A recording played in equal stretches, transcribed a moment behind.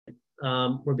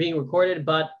We're being recorded,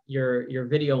 but your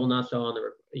video will not show on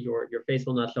your face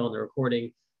will not show on the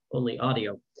recording, only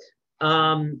audio.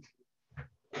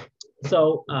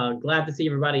 So glad to see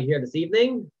everybody here this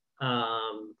evening.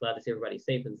 Glad to see everybody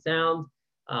safe and sound.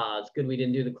 It's good we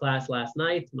didn't do the class last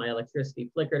night. My electricity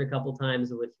flickered a couple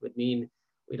times, which would mean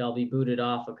we'd all be booted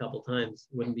off a couple times.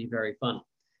 Wouldn't be very fun.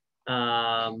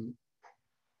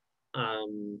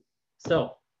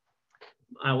 So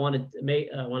I want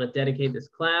to dedicate this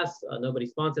class. Nobody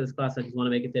sponsored this class. I just want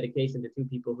to make a dedication to two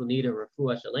people who need a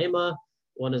refuah shalema.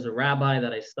 One is a rabbi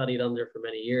that I studied under for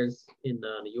many years in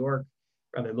New York,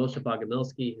 Rabbi Moshe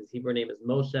Bogomilsky. His Hebrew name is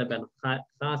Moshe ben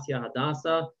Chasya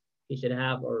Hadassah. He should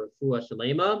have a refuah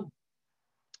shalema.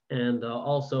 And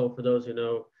also for those who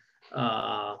know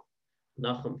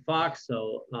Nachum Fox,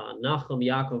 so Nachum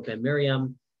Yaakov ben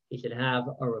Miriam, he should have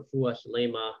a refuah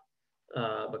shalema.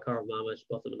 Bakar Mamash,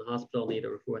 both of them in the hospital, need a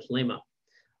refuah shalema.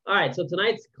 All right, so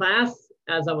tonight's class,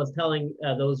 as I was telling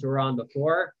those who were on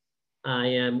before, I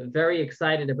am very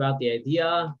excited about the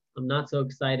idea. I'm not so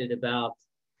excited about,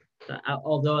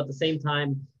 although at the same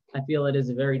time, I feel it is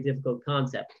a very difficult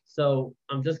concept. So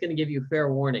I'm just going to give you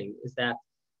fair warning, is that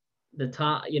the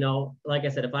top, you know, like I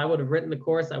said, if I would have written the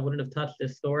course, I wouldn't have touched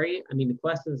this story. I mean, the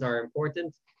questions are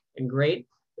important and great.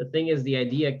 The thing is, the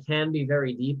idea can be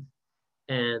very deep.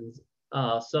 And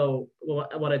so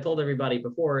what I told everybody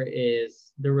before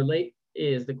is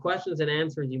the questions and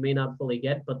answers you may not fully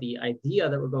get, but the idea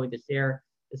that we're going to share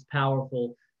is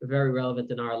powerful, very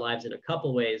relevant in our lives in a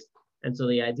couple ways. And so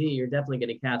the idea you're definitely going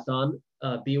to catch on.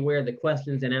 Be aware the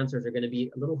questions and answers are going to be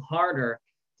a little harder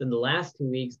than the last 2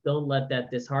 weeks. Don't let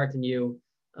that dishearten you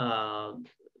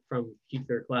from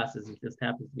future classes. It just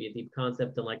happens to be a deep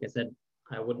concept. And like I said,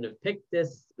 I wouldn't have picked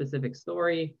this specific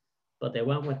story, but they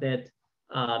went with it.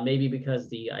 Maybe because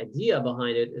the idea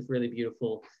behind it is really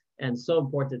beautiful and so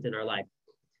important in our life.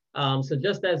 So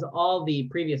just as all the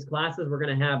previous classes, we're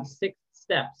going to have 6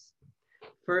 steps.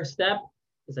 First step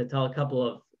is I tell a couple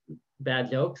of bad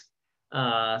jokes.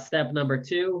 Step number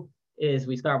 2 is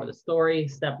we start with a story.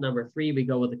 Step number 3, we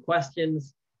go with the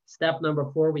questions. Step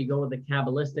number 4, we go with the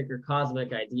Kabbalistic or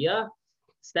cosmic idea.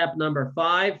 Step number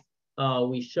 5,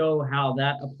 we show how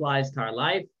that applies to our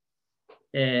life.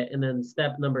 And then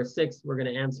step number 6, we're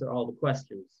going to answer all the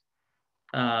questions.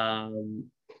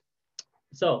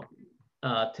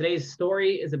 Today's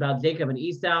story is about Jacob and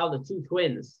Esau, the 2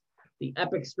 twins, the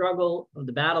epic struggle of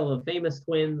the battle of famous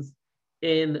twins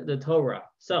in the Torah.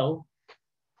 So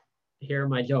here are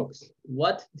my jokes.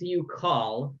 What do you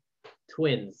call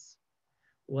twins?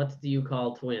 What do you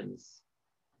call twins?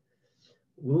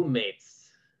 Womb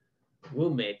mates.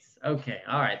 Womb mates. Okay,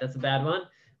 all right, that's a bad one.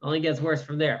 Only gets worse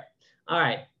from there. All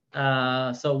right,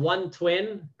 so one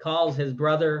twin calls his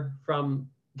brother from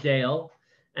jail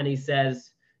and he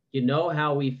says, you know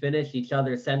how we finish each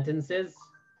other's sentences?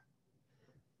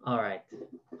 All right,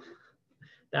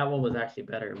 that one was actually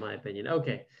better in my opinion.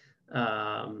 Okay,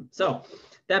 so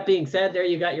that being said, there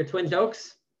you got your twin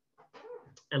jokes.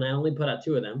 And I only put out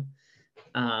 2 of them.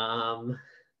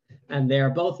 And they're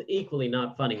both equally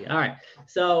not funny. All right,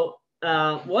 so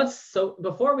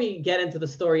before we get into the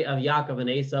story of Yaakov and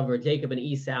Esav, or Jacob and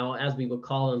Esau, as we would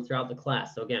call them throughout the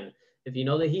class. So again, if you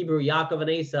know the Hebrew, Yaakov and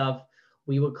Esav,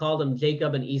 we would call them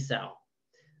Jacob and Esau.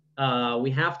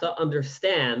 We have to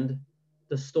understand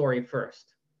the story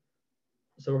first.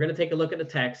 So we're going to take a look at the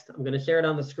text. I'm going to share it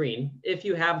on the screen. If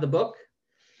you have the book,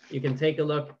 you can take a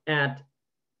look at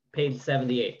page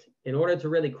 78. In order to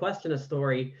really question a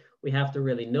story, we have to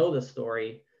really know the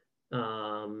story.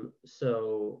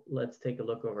 So let's take a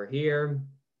look over here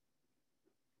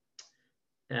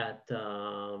at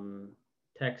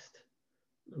text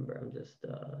number. I'm just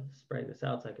spreading this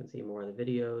out so I can see more of the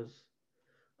videos.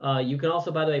 You can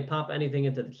also, by the way, pop anything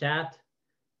into the chat.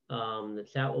 The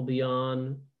chat will be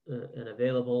on and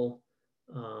available.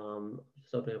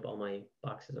 Just opening up all my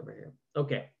boxes over here.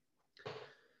 Okay.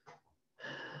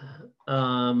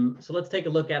 So let's take a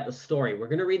look at the story. We're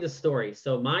going to read the story.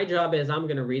 So my job is I'm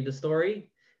going to read the story,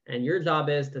 and your job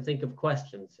is to think of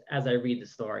questions as I read the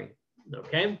story.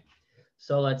 Okay,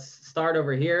 so let's start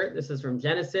over here. This is from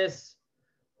Genesis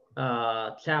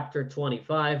chapter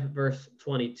 25, verse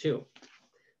 22.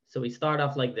 So we start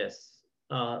off like this.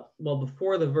 Well,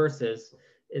 before the verses,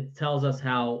 it tells us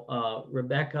how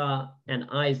Rebecca and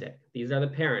Isaac, these are the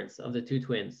parents of the 2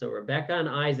 twins. So Rebecca and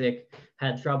Isaac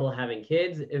had trouble having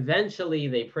kids. Eventually,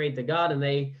 they prayed to God and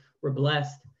they were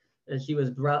blessed, and she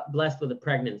was blessed with a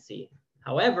pregnancy.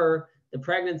 However, the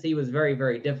pregnancy was very,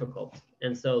 very difficult.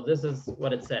 And so this is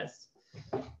what it says.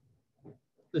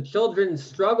 The children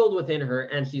struggled within her,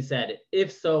 and she said,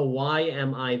 if so, why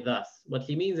am I thus? What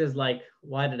she means is like,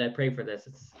 why did I pray for this?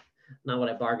 not what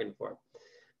I bargained for.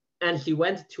 And she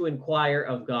went to inquire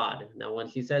of God. Now, when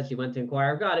she says she went to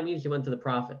inquire of God, it means she went to the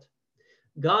prophet.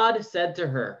 God said to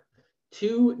her,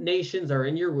 2 nations are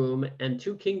in your womb, and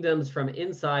 2 kingdoms from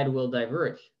inside will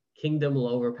diverge. Kingdom will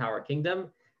overpower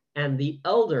kingdom, and the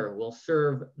elder will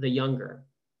serve the younger.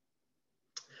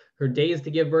 Her days to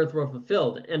give birth were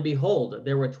fulfilled, and behold,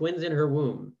 there were twins in her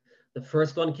womb. The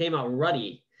first one came out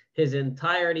ruddy, his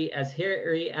entirety as a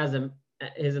hairy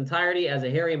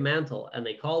mantle, and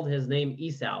they called his name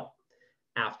Esau.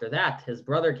 After that, his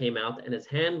brother came out, and his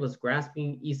hand was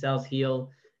grasping Esau's heel,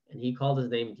 and he called his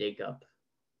name Jacob.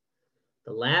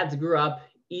 The lads grew up.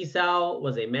 Esau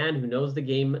was a man who knows the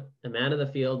game, a man of the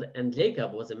field, and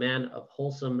Jacob was a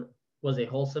wholesome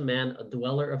man, a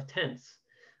dweller of tents.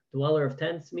 Dweller of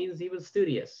tents means he was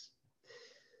studious.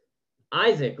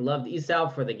 Isaac loved Esau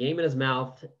for the game in his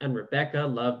mouth, and Rebekah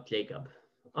loved Jacob.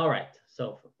 All right,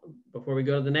 so before we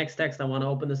go to the next text, I want to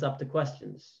open this up to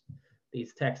questions.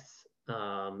 These texts,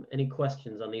 any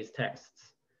questions on these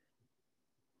texts?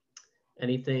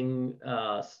 Anything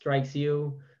strikes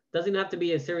you? Doesn't have to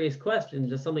be a serious question,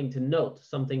 just something to note,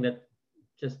 something that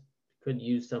just could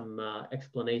use some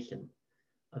explanation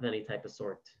of any type of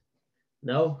sort.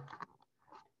 No?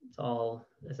 It's all,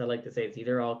 as I like to say, it's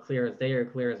either all clear as day or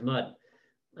clear as mud.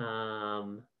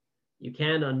 You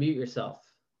can unmute yourself.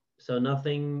 So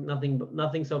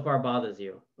nothing so far bothers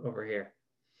you over here.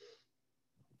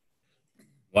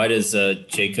 Why does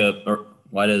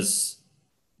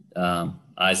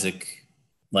Isaac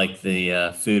like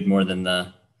the food more than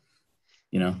the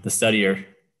studier?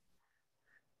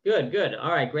 Good.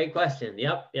 All right, great question.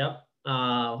 Yep.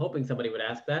 Hoping somebody would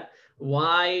ask that.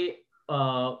 Why,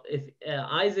 if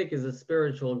Isaac is a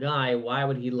spiritual guy, why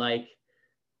would he like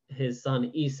his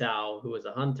son Esau, who was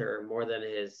a hunter, more than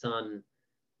his son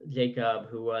Jacob,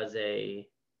 who was a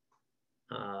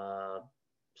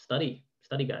study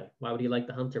guy? Why would he like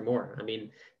the hunter more? I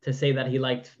mean, to say that he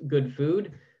liked good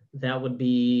food, that would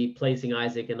be placing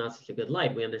Isaac in not such a good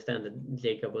light. We understand that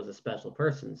Jacob was a special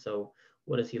person. So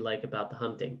what does he like about the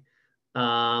hunting?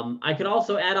 I could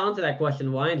also add on to that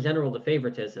question, why in general the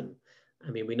favoritism? I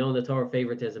mean, we know in the Torah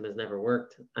favoritism has never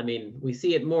worked. I mean, we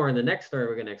see it more in the next story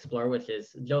we're going to explore, which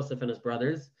is Joseph and his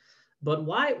brothers. But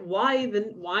why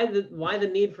the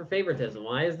need for favoritism?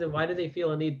 Why do they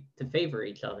feel a need to favor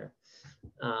each other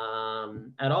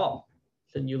at all?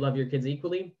 Shouldn't you love your kids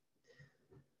equally?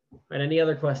 Right, any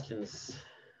other questions?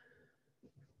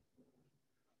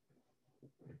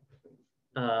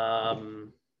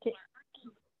 Can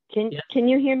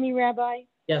you hear me, Rabbi?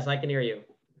 Yes, I can hear you.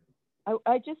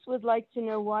 I just would like to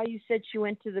know why you said she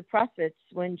went to the prophets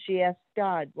when she asked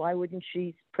God. Why wouldn't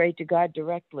she pray to God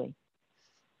directly?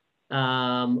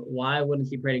 Why wouldn't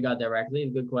she pray to God directly?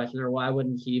 Good question. Or why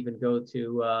wouldn't she even go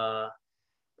to,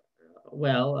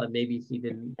 maybe she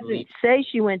didn't believe. It doesn't say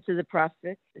she went to the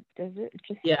prophets, does it?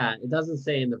 Yeah, it doesn't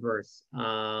say in the verse,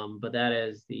 but that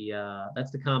is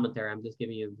that's the commentary. I'm just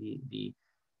giving you the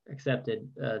accepted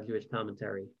Jewish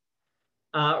commentary.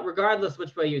 Regardless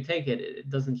which way you take it, it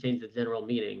doesn't change the general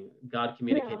meaning. God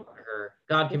communicated to her.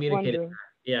 God communicated to her.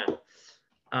 Yeah.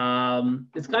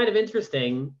 It's kind of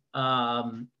interesting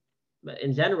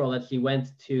in general that she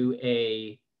went to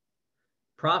a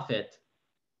prophet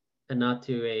and not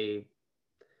to a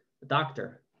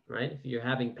doctor, right? If you're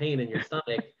having pain in your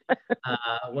stomach,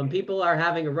 when people are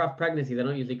having a rough pregnancy, they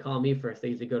don't usually call me first. They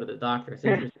usually go to the doctor. It's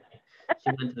interesting. She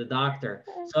went to the doctor.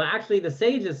 So actually the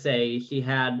sages say she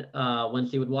had, when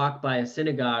she would walk by a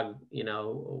synagogue,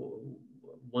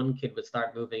 one kid would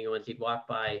start moving, and when she'd walk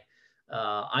by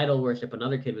idol worship,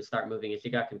 another kid would start moving, and she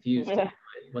got confused.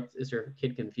 What is her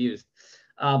kid confused?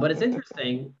 But it's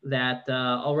interesting that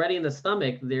already in the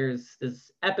stomach, there's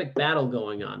this epic battle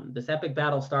going on. This epic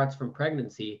battle starts from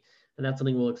pregnancy, and that's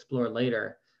something we'll explore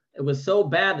later. It was so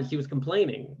bad that she was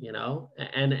complaining,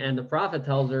 and the prophet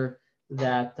tells her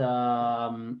that,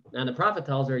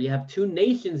 you have 2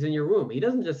 nations in your womb. He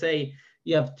doesn't just say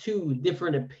you have 2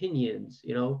 different opinions,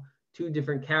 2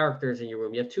 different characters in your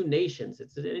womb. You have 2 nations.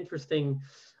 It's an interesting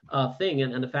thing.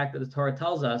 And the fact that the Torah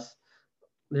tells us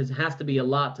there has to be a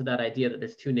lot to that idea that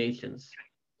there's 2 nations.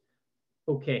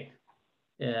 Okay.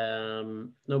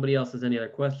 Nobody else has any other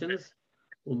questions?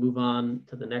 We'll move on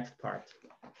to the next part.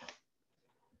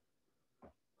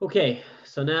 Okay,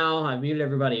 so now I've muted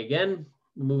everybody again.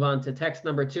 We'll move on to text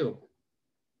number 2.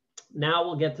 Now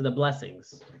we'll get to the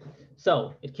blessings.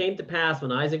 So it came to pass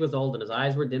when Isaac was old and his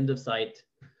eyes were dimmed of sight,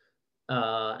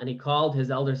 and he called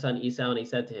his elder son Esau, and he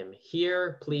said to him,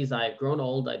 "Here, please, I have grown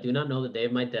old. I do not know the day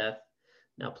of my death.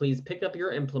 Now, please pick up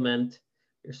your implement,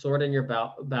 your sword and your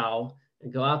bow,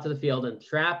 and go out to the field and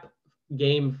trap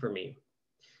game for me."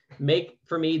 Make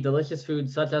for me delicious food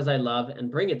such as I love and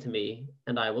bring it to me,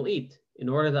 and I will eat, in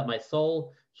order that my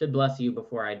soul should bless you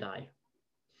before I die.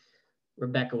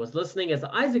 Rebekah was listening as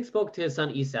Isaac spoke to his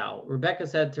son Esau. Rebekah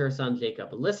said to her son Jacob,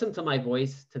 listen to my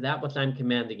voice, to that which I'm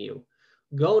commanding you.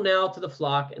 Go now to the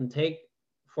flock and take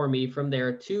for me from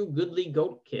there 2 goodly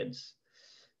goat kids,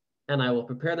 and I will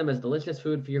prepare them as delicious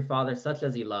food for your father, such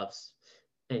as he loves.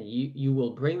 And you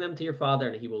will bring them to your father,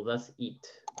 and he will thus eat,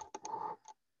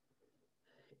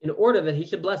 in order that he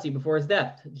should bless you before his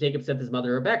death. Jacob said to his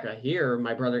mother Rebekah, here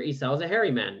my brother Esau is a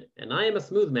hairy man, and I am a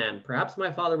smooth man. Perhaps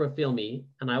my father will feel me,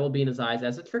 and I will be in his eyes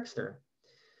as a trickster.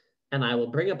 And I will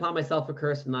bring upon myself a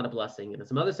curse and not a blessing. And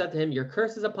his mother said to him, your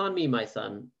curse is upon me, my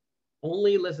son.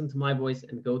 Only listen to my voice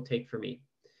and go take for me.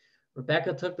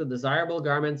 Rebekah took the desirable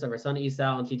garments of her son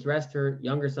Esau, and she dressed her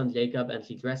younger son Jacob, and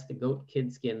she dressed the goat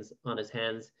kid skins on his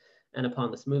hands and upon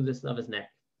the smoothness of his neck.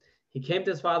 He came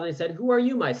to his father and he said, who are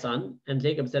you, my son? And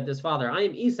Jacob said to his father, I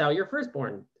am Esau, your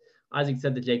firstborn. Isaac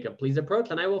said to Jacob, please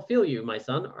approach and I will feel you, my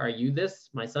son. Are you this,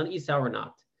 my son Esau, or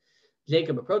not?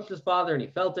 Jacob approached his father and he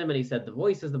felt him, and he said, the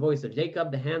voice is the voice of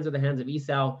Jacob, the hands are the hands of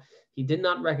Esau. He did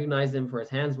not recognize him, for his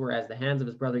hands were as the hands of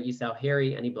his brother Esau,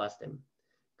 hairy, and he blessed him.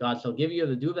 God shall give you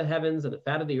the dew of the heavens and the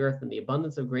fat of the earth and the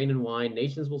abundance of grain and wine.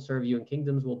 Nations will serve you and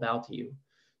kingdoms will bow to you.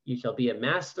 You shall be a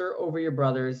master over your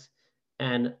brothers,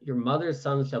 and your mother's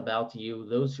sons shall bow to you.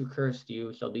 Those who cursed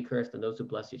you shall be cursed, and those who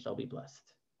bless you shall be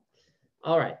blessed.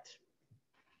 All right.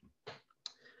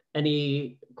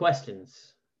 Any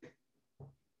questions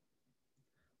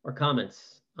or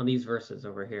comments on these verses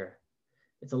over here?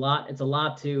 It's a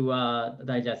lot to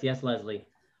digest. Yes, Leslie.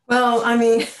 Well, I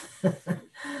mean,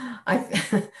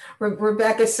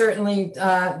 Rebekah certainly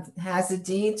has a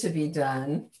deed to be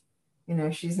done. You know,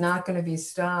 she's not going to be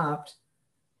stopped.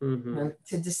 Mm-hmm.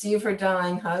 To deceive her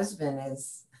dying husband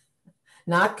is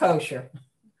not kosher.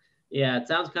 Yeah, it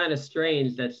sounds kind of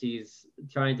strange that she's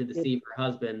trying to deceive her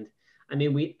husband. I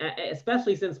mean,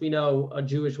 especially since we know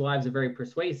Jewish wives are very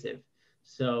persuasive.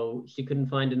 So she couldn't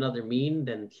find another mean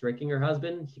than tricking her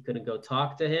husband. She couldn't go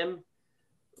talk to him,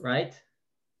 right?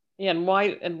 Yeah, and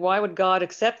why would God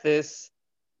accept this?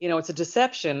 You know, it's a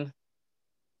deception.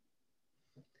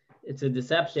 It's a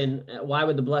deception. Why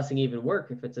would the blessing even work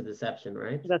if it's a deception,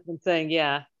 right? That's what I'm saying.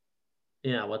 Yeah.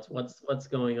 Yeah. What's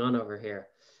going on over here?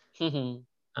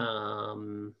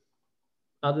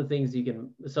 Other things you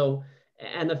can. So,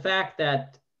 and the fact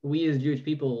that we as Jewish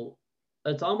people,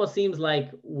 it almost seems like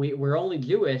we're only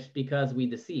Jewish because we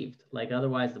deceived. Like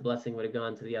otherwise, the blessing would have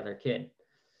gone to the other kid.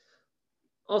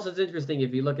 Also, it's interesting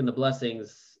if you look in the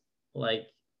blessings, like,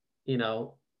 you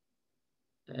know,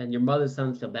 and your mother's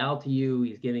son shall bow to you.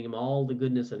 He's giving him all the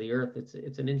goodness of the earth.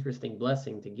 It's an interesting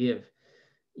blessing to give.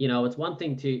 You know, it's one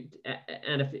thing to,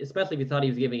 and especially if you thought he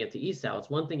was giving it to Esau, it's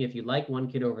one thing if you like one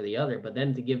kid over the other, but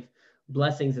then to give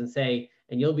blessings and say,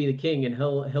 and you'll be the king and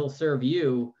he'll serve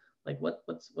you. Like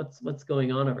what's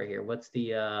going on over here? What's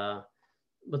the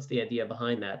idea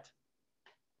behind that?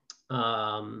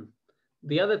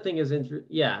 The other thing is, and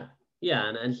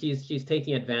she's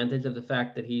taking advantage of the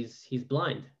fact that he's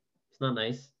blind. It's not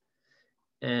nice.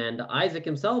 And Isaac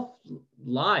himself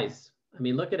lies. I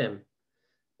mean, look at him.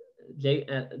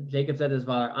 Jacob said to his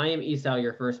father, I am Esau,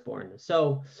 your firstborn.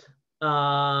 So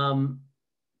some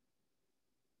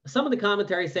of the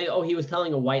commentaries say, oh, he was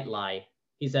telling a white lie.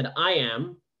 He said, I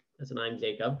am, as in I'm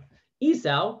Jacob.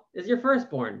 Esau is your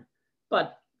firstborn.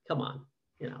 But come on,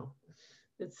 you know,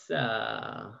 it's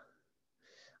all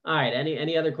right.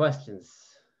 Any other questions?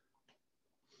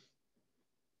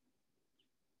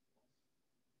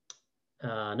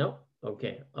 No.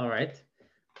 Okay. All right.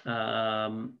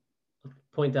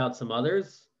 Point out some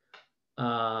others.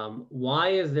 Why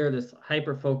is there this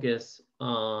hyper focus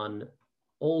on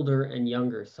older and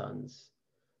younger sons?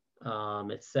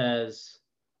 It says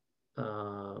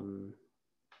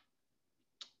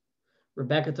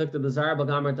Rebekah took the desirable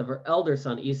garment of her elder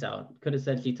son Esau. Could have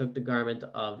said she took the garment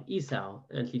of Esau,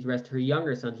 and she dressed her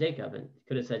younger son Jacob. And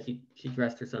could have said she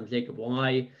dressed her son Jacob.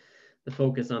 Why the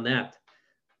focus on that?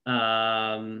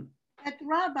 But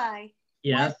Rabbi,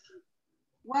 yes.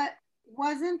 What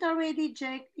wasn't already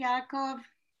Yaakov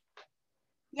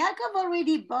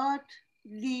already bought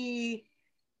the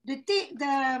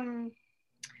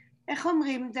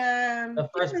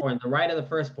firstborn, the right of the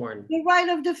firstborn. The right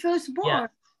of the firstborn. Yes.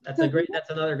 That's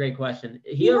another great question.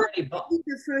 He already bought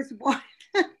the firstborn.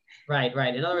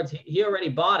 Right. In other words, he already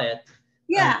bought it.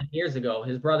 Yeah. Years ago,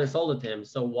 his brother sold it to him.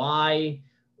 So why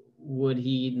couldn't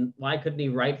he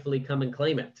rightfully come and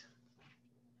claim it?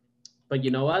 But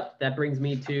you know what? That brings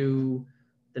me to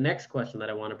the next question that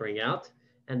I want to bring out.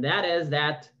 And that is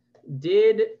that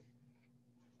did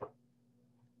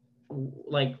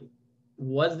like,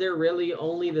 was there really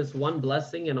only this one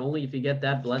blessing, and only if you get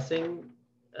that blessing,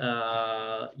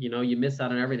 you miss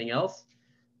out on everything else?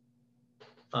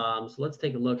 So let's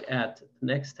take a look at the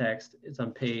next text. It's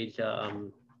on page,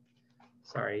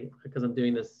 sorry, because I'm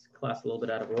doing this class a little bit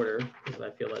out of order because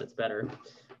I feel that it's better.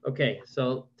 Okay,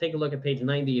 so take a look at page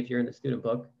 90 if you're in the student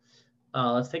book.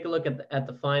 Let's take a look at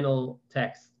the final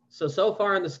text. So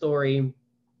far in the story,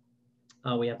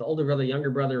 we have the older brother, younger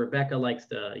brother. Rebecca likes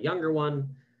the younger one,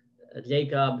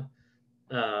 Jacob,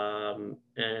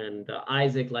 and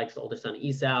Isaac likes the older son,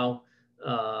 Esau.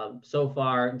 So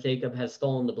far, Jacob has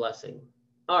stolen the blessing.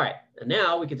 All right, and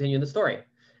now we continue in the story.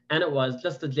 And it was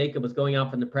just as Jacob was going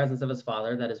out from the presence of his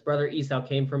father that his brother Esau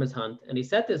came from his hunt, and he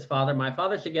said to his father, "My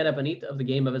father should get up and eat of the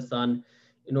game of his son,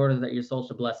 in order that your soul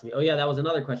should bless me." Oh yeah, that was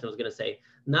another question I was going to say.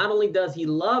 Not only does he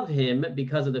love him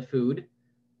because of the food,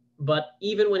 but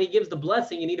even when he gives the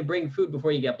blessing, you need to bring food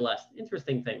before you get blessed.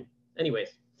 Interesting thing.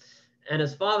 Anyways, and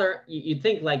his father, you'd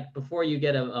think like before you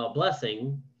get a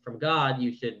blessing from God,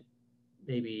 you should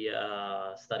maybe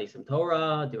study some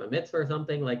Torah, do a mitzvah or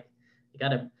something. Like, you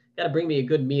gotta bring me a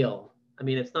good meal. I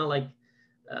mean, it's not like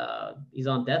he's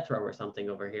on death row or something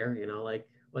over here, like,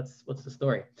 what's the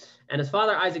story? And his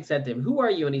father Isaac said to him, "Who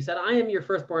are you?" And he said, "I am your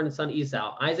firstborn son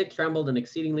Esau." Isaac trembled an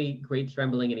exceedingly great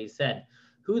trembling, and he said,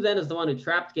 "Who then is the one who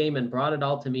trapped game and brought it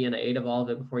all to me, and I ate of all of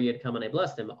it before you had come, and I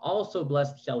blessed him? Also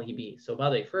blessed shall he be." So by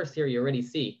the way, first here you already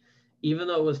see, even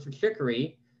though it was for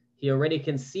trickery, he already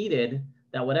conceded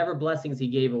that whatever blessings he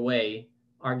gave away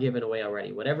are given away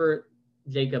already. Whatever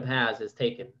Jacob has is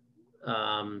taken.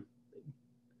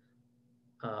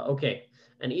 Okay.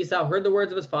 And Esau heard the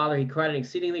words of his father. He cried an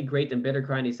exceedingly great and bitter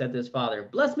cry, and he said to his father,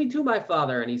 "Bless me too, my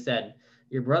father." And he said,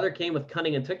 "Your brother came with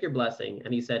cunning and took your blessing."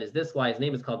 And he said, "Is this why his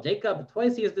name is called Jacob?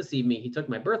 Twice he has deceived me. He took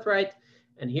my birthright,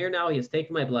 and here now he has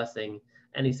taken my blessing."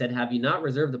 And he said, "Have you not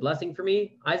reserved the blessing for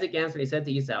me?" Isaac answered, he said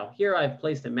to Esau, "Here I have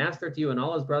placed a master to you, and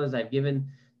all his brothers I have given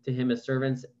to him as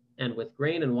servants, and with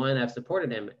grain and wine I have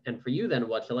supported him. And for you then,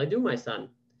 what shall I do, my son?"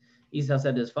 Esau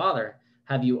said to his father,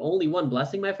 "Have you only one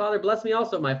blessing, my father? Bless me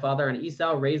also, my father." And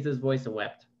Esau raised his voice and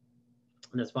wept.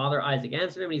 And his father Isaac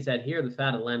answered him, and he said, "Here the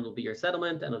fat of the land will be your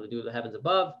settlement, and of the dew of the heavens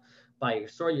above. By your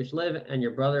sword you shall live, and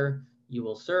your brother you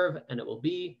will serve. And it will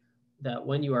be that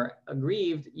when you are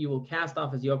aggrieved, you will cast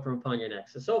off his yoke from upon your neck."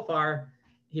 So far,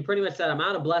 he pretty much said, "I'm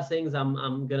out of blessings. I'm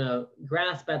going to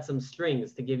grasp at some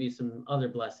strings to give you some other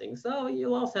blessings. So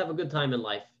you'll also have a good time in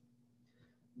life."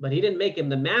 But he didn't make him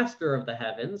the master of the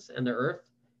heavens and the earth.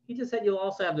 He just said, "You'll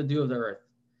also have the dew of the earth."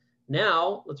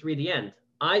 Now, let's read the end.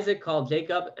 Isaac called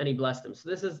Jacob and he blessed him. So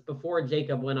this is before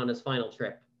Jacob went on his final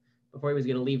trip, before he was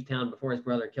going to leave town, before his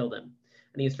brother killed him.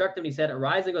 And he instructed him, he said,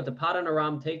 "Arise and go to Padan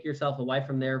Aram, take yourself a wife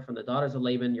from there, from the daughters of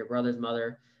Laban, your brother's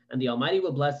mother, and the Almighty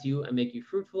will bless you and make you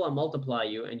fruitful and multiply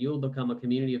you, and you will become a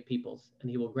community of peoples. And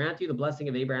he will grant you the blessing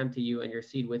of Abraham to you and your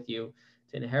seed with you,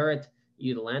 to inherit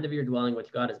you the land of your dwelling,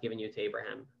 which God has given you to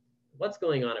Abraham." What's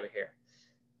going on over here?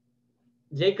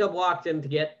 Jacob walked in to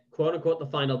get, quote unquote, the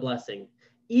final blessing.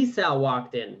 Esau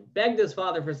walked in, begged his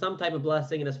father for some type of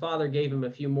blessing, and his father gave him a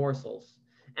few morsels.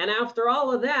 And after all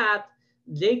of that,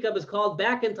 Jacob is called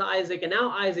back into Isaac, and now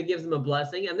Isaac gives him a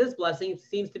blessing, and this blessing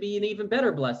seems to be an even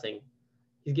better blessing.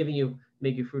 He's giving you,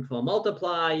 make you fruitful and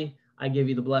multiply. I give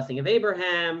you the blessing of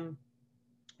Abraham.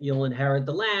 You'll inherit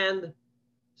the land.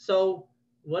 So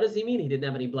what does he mean he didn't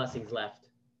have any blessings left?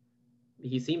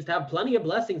 He seems to have plenty of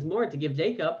blessings more to give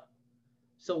Jacob.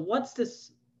 So what's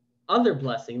this other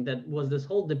blessing that was this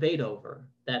whole debate over,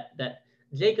 that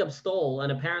Jacob stole,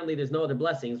 and apparently there's no other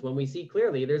blessings, when we see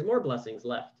clearly there's more blessings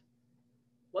left?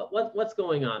 What's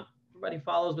going on? Everybody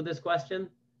follows with this question?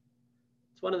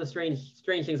 It's one of the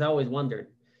strange things I always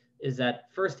wondered, is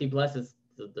that first he blesses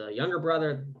the younger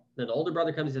brother, then the older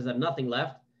brother comes and says, "I have nothing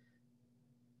left."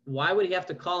 Why would he have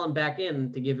to call him back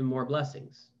in to give him more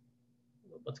blessings?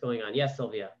 What's going on? Yes,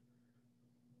 Sylvia.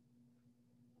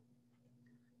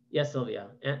 Yes, Sylvia.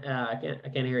 I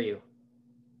can't hear you.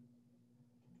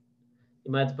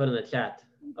 You might have to put in the chat.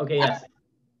 Okay, yes.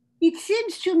 It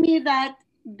seems to me that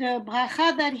the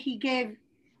bracha that he gave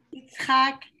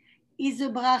Yitzchak is a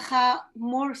bracha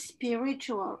more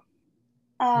spiritual.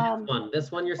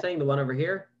 This one you're saying, the one over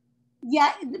here?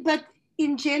 Yeah, but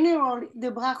in general,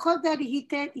 the brachot that he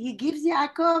gives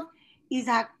Yaakov is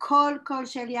Hakol Kol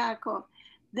Shel Yaakov,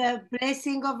 the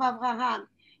blessing of Abraham.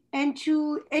 And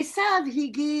to Esav, he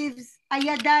gives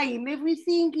Ayadayim.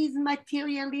 Everything is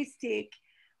materialistic.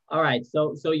 All right,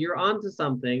 so you're onto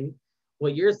something.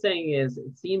 What you're saying is,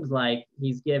 it seems like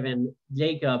he's given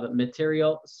Jacob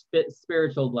material,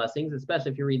 spiritual blessings,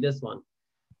 especially if you read this one.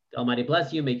 The Almighty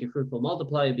bless you, make you fruitful,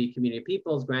 multiply, be a community of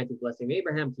peoples, grant the blessing of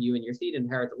Abraham to you and your seed,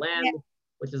 inherit the land,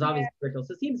 which is obviously spiritual.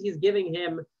 So it seems he's giving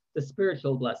him the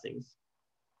spiritual blessings.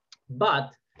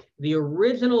 But the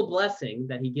original blessing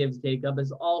that he gives Jacob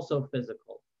is also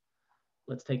physical.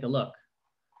 Let's take a look.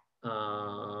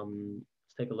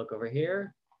 Let's take a look over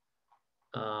here.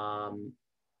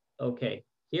 Okay,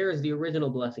 here's the original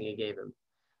blessing he gave him.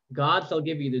 God shall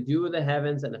give you the dew of the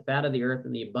heavens and the fat of the earth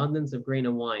and the abundance of grain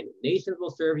and wine. Nations will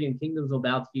serve you and kingdoms will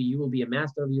bow to you. You will be a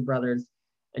master of your brothers,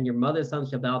 and your mother's sons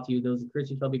shall bow to you. Those who curse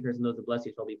you shall be cursed, and those who bless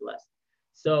you shall be blessed.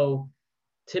 So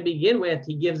to begin with,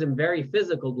 he gives him very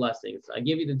physical blessings. I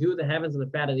give you the dew of the heavens and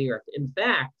the fat of the earth. In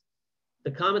fact,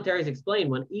 the commentaries explain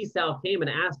when Esau came and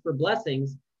asked for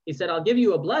blessings, he said, I'll give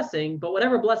you a blessing, but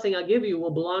whatever blessing I'll give you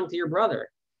will belong to your brother,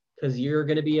 because you're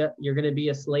going to be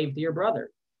a slave to your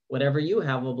brother. Whatever you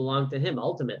have will belong to him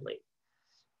ultimately.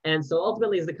 And so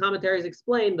ultimately, as the commentaries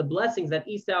explain, the blessings that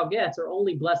Esau gets are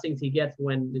only blessings he gets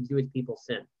when the Jewish people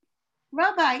sin.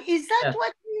 Rabbi, is that Yes.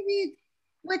 what we read?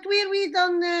 What we read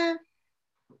on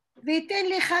V'eten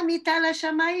lecha mital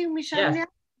hashamayim mishamnei? Yes,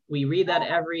 we read that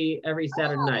every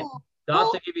Saturday night.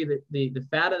 God shall give you the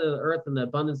fat of the earth and the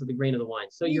abundance of the grain of the wine.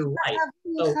 So you're right.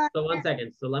 So 1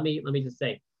 second. So let me just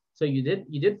say. So you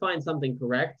did find something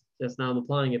correct. Just now I'm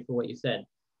applying it for what you said.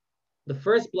 The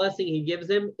first blessing he gives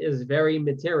him is very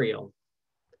material.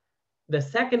 The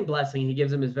second blessing he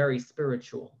gives him is very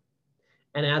spiritual.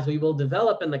 And as we will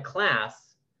develop in the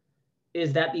class,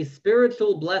 is that the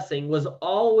spiritual blessing was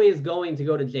always going to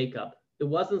go to Jacob. It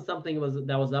wasn't something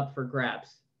that was up for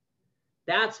grabs.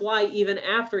 That's why even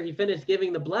after he finished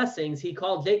giving the blessings, he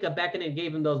called Jacob back in and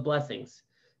gave him those blessings,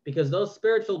 because those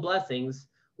spiritual blessings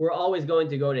were always going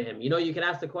to go to him. You know, you can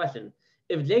ask the question,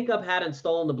 if Jacob hadn't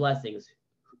stolen the blessings,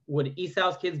 would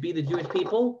Esau's kids be the Jewish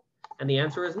people? And the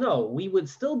answer is no. We would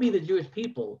still be the Jewish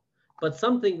people, but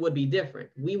something would be different.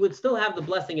 We would still have the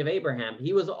blessing of Abraham.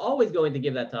 He was always going to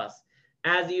give that to us.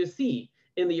 As you see,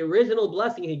 in the original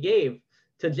blessing he gave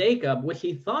to Jacob, which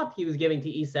he thought he was giving to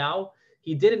Esau,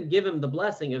 he didn't give him the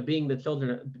blessing of being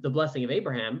the blessing of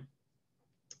Abraham.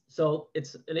 So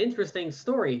it's an interesting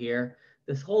story here.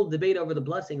 This whole debate over the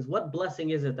blessings, what blessing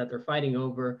is it that they're fighting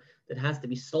over that has to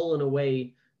be stolen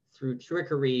away through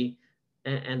trickery,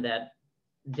 and that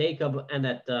Jacob and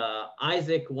that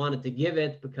Isaac wanted to give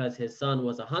it because his son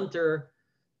was a hunter.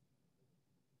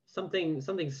 Something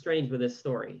strange with this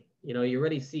story. You know, you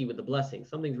already see with the blessing,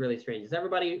 something's really strange. Is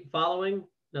everybody following?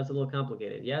 That's a little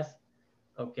complicated. Yes?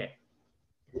 Okay.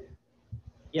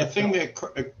 The thing that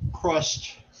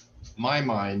crossed my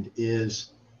mind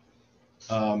is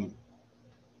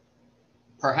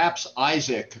perhaps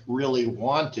Isaac really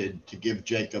wanted to give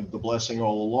Jacob the blessing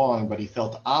all along, but he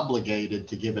felt obligated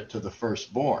to give it to the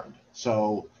firstborn.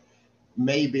 So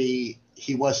maybe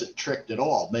he wasn't tricked at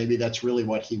all. Maybe that's really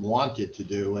what he wanted to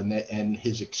do, and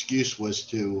his excuse was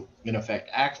to, in effect,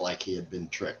 act like he had been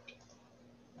tricked.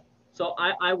 So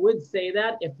I would say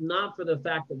that, if not for the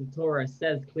fact that the Torah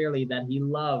says clearly that he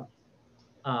loved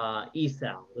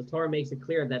Esau. The Torah makes it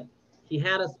clear that he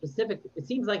had a specific, it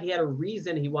seems like he had a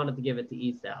reason he wanted to give it to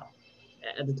Esau.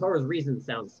 And the Torah's reason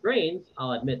sounds strange,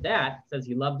 I'll admit that. It says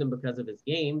he loved him because of his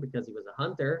game, because he was a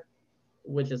hunter,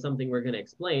 which is something we're going to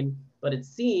explain. But it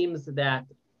seems that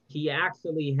he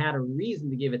actually had a reason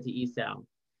to give it to Esau,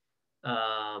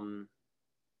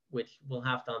 which we'll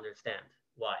have to understand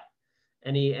why.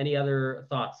 Any other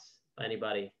thoughts by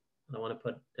anybody? I don't want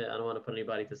to put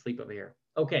anybody to sleep over here.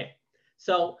 Okay,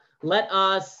 so let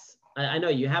us. I know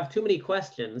you have too many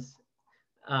questions.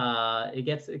 It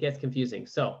gets confusing.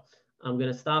 So I'm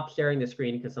gonna stop sharing the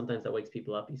screen because sometimes that wakes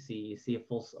people up. You see a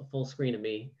full screen of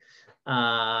me. Should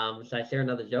I share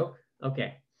another joke?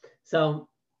 Okay. So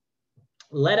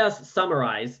let us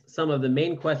summarize some of the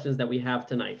main questions that we have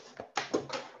tonight.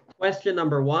 Question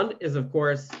number one is, of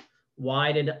course,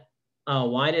 why did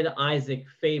Isaac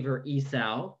favor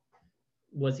Esau?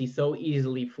 Was he so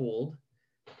easily fooled?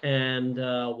 And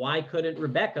why couldn't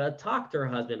Rebecca talk to her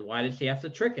husband? Why did she have to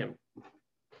trick him?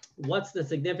 What's the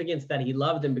significance that he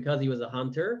loved him because he was a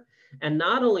hunter? And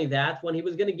not only that, when he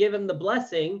was going to give him the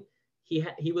blessing,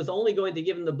 he was only going to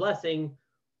give him the blessing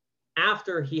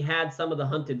after he had some of the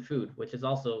hunted food, which is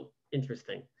also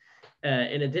interesting.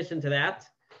 In addition to that,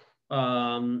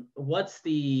 what's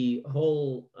the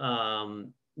whole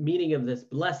meaning of this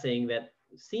blessing that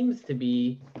seems to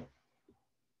be,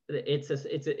 it's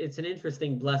an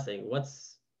interesting blessing.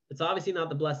 It's obviously not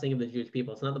the blessing of the Jewish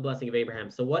people. It's not the blessing of Abraham.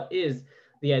 So what is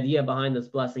the idea behind this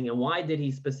blessing, and why did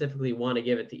he specifically want to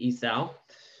give it to Esau?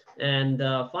 And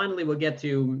finally, we'll get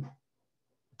to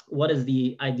what is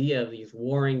the idea of these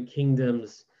warring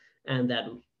kingdoms, and that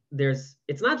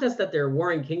it's not just that they're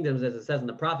warring kingdoms as it says in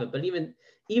the prophet, but even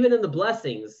in the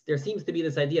blessings, there seems to be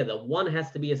this idea that one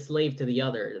has to be a slave to the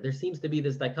other. There seems to be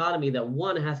this dichotomy that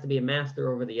one has to be a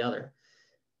master over the other.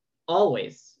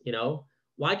 Always, you know,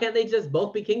 why can't they just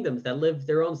both be kingdoms that live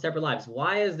their own separate lives?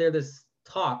 Why is there this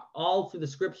talk all through the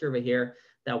scripture over here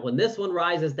that when this one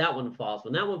rises, that one falls.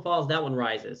 When that one falls, that one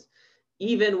rises.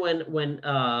 Even when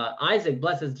Isaac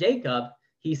blesses Jacob,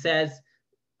 he says,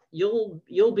 you'll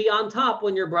be on top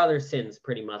when your brother sins,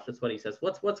 pretty much. That's what he says.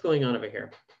 What's going on over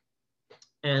here?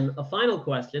 And a final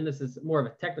question, this is more of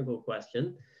a technical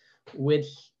question, which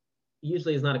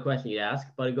usually is not a question you ask,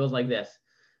 but it goes like this.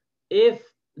 If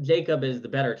Jacob is the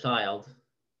better child,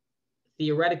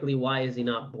 theoretically, why is he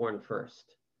not born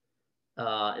first?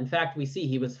 In fact, we see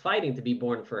he was fighting to be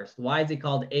born first. Why is he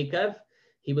called Akev?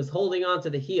 He was holding on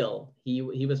to the heel.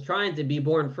 He was trying to be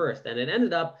born first, and it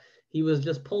ended up he was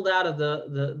just pulled out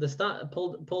of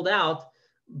pulled out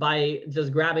by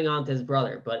just grabbing onto his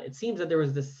brother. But it seems that there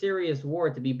was this serious war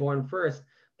to be born first,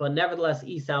 but nevertheless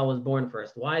Esau was born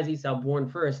first. Why is Esau born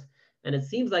first? And it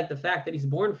seems like the fact that he's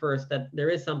born first, that there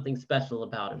is something special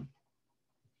about him.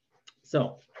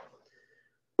 So,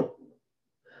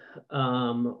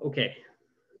 okay.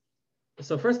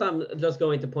 So first, I'm just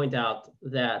going to point out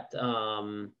that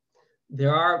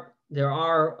there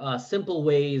are simple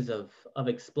ways of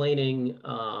explaining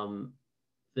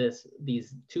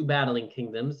these two battling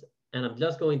kingdoms, and I'm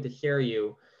just going to share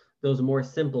you those more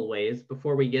simple ways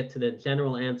before we get to the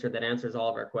general answer that answers all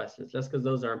of our questions, just because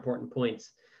those are important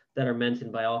points that are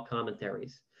mentioned by all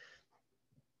commentaries.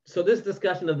 So this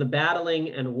discussion of the battling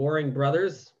and warring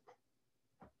brothers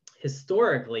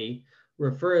historically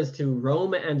refers to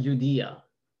Rome and Judea.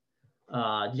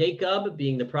 Jacob,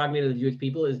 being the progenitor of the Jewish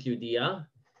people, is Judea,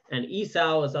 and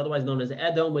Esau is otherwise known as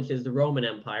Edom, which is the Roman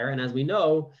Empire. And as we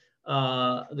know,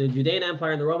 the Judean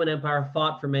Empire and the Roman Empire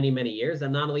fought for many, many years.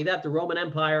 And not only that, the Roman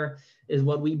Empire is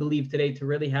what we believe today to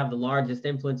really have the largest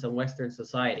influence on Western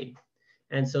society.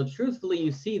 And so truthfully,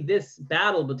 you see this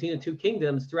battle between the two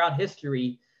kingdoms throughout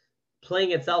history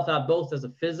playing itself out both as a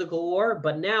physical war,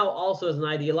 but now also as an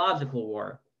ideological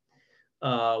war.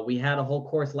 We had a whole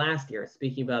course last year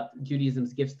speaking about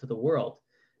Judaism's gifts to the world,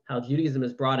 how Judaism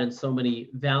has brought in so many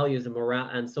values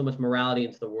and so much morality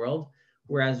into the world,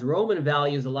 whereas Roman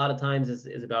values a lot of times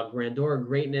is about grandeur,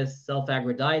 greatness,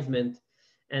 self-aggrandizement.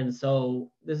 And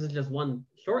so this is just one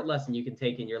short lesson you can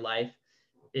take in your life,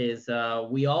 is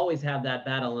we always have that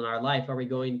battle in our life. Are we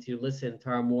going to listen to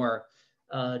our more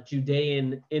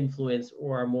Judean influence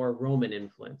or our more Roman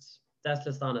influence? That's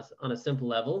just on a simple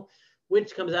level,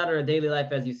 which comes out in our daily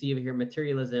life, as you see over here,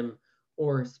 materialism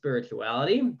or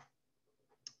spirituality.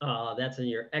 That's in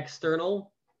your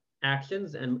external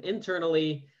actions. And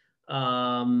internally,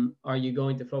 are you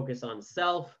going to focus on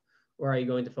self, or are you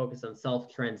going to focus on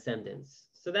self-transcendence?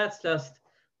 So that's just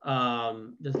a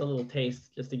little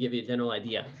taste, just to give you a general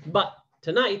idea. But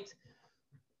tonight,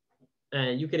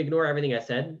 and you can ignore everything I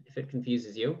said if it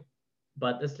confuses you,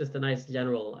 but that's just a nice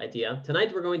general idea.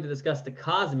 Tonight, we're going to discuss the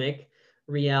cosmic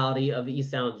reality of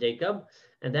Esau and Jacob,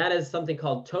 and that is something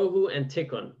called Tohu and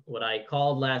Tikkun, what I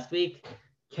called last week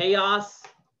chaos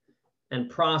and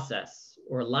process,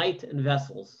 or light and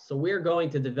vessels. So we're going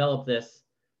to develop this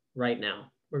right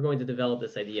now. We're going to develop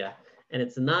this idea, and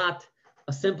it's not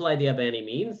a simple idea by any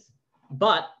means,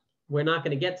 but we're not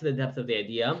going to get to the depth of the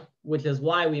idea, which is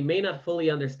why we may not fully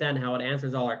understand how it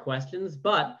answers all our questions,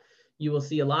 but you will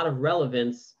see a lot of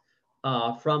relevance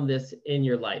from this in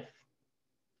your life.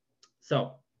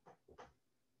 So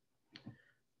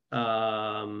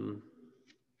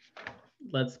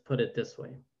let's put it this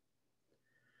way.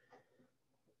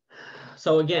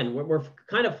 So again, we're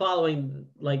kind of following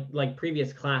like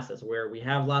previous classes, where we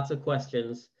have lots of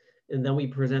questions and then we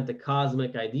present the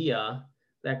cosmic idea.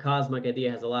 That cosmic idea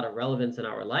has a lot of relevance in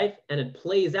our life, and it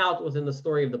plays out within the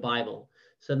story of the Bible.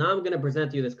 So now I'm going to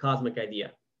present to you this cosmic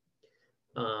idea.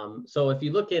 So if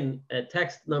you look in at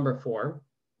text number 4,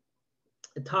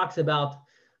 it talks about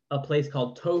a place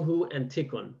called Tohu and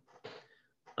Tikkun.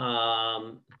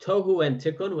 Tohu and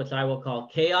Tikkun, which I will call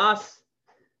chaos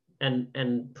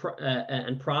and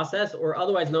process, or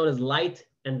otherwise known as light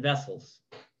and vessels.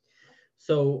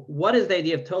 So what is the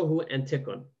idea of Tohu and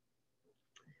Tikkun?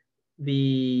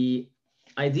 The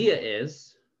idea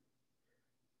is,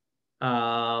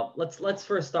 let's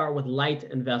first start with light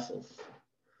and vessels.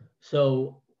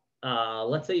 So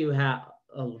let's say you have,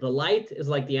 the light is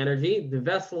like the energy, the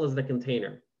vessel is the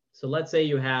container. So let's say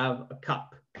you have a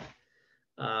cup.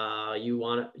 You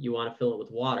want to fill it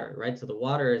with water, right? So the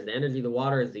water is the energy, the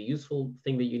water is the useful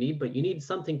thing that you need, but you need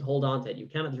something to hold on to it. You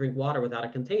cannot drink water without a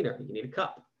container. You need a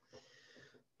cup.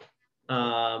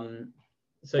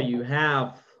 So you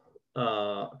have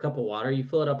a cup of water, you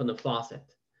fill it up in the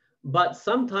faucet. But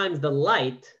sometimes the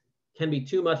light can be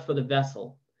too much for the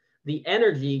vessel. The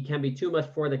energy can be too much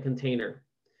for the container.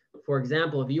 For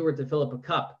example, if you were to fill up a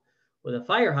cup with a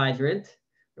fire hydrant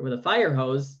or with a fire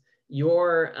hose,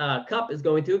 your cup is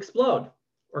going to explode.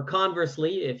 Or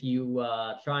conversely, if you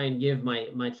try and give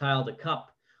my child a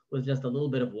cup with just a little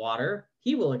bit of water,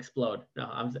 he will explode.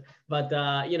 No,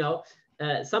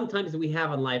 sometimes we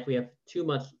have in life, we have too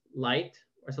much light,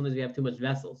 or sometimes we have too much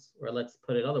vessels, or let's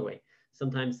put it other way.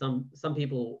 Sometimes some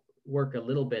people work a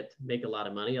little bit, make a lot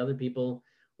of money. Other people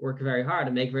work very hard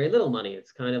and make very little money.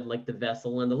 It's kind of like the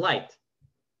vessel and the light.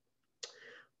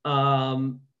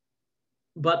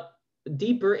 But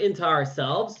deeper into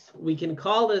ourselves, we can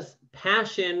call this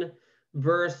passion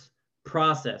versus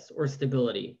process or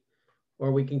stability,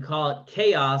 or we can call it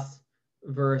chaos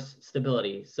versus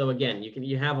stability. So again,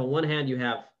 you have on one hand, you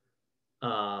have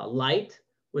light,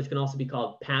 which can also be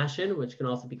called passion, which can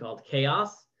also be called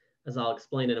chaos, as I'll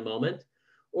explain in a moment.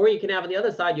 Or you can have on the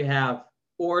other side, you have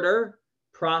order,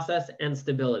 process, and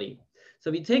stability. So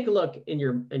if you take a look in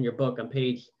your book on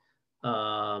page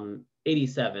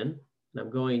 87, and I'm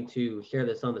going to share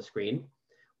this on the screen,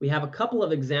 we have a couple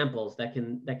of examples that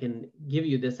can give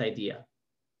you this idea.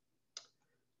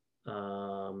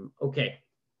 Okay.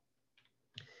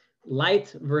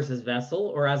 Light versus vessel,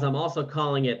 or as I'm also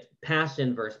calling it,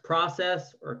 passion versus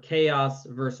process, or chaos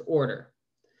versus order.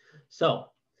 So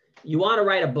you want to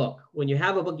write a book. When you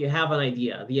have a book, you have an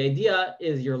idea. The idea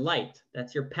is your light.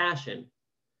 That's your passion.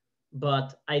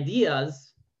 But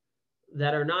ideas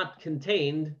that are not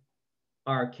contained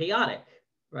are chaotic,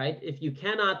 right? If you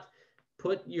cannot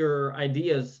put your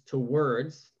ideas to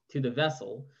words, to the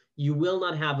vessel, you will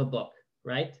not have a book,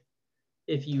 right?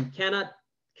 If you cannot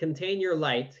contain your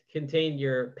light, contain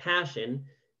your passion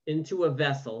into a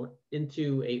vessel,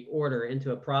 into a order,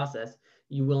 into a process,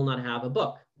 you will not have a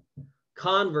book.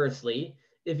 Conversely,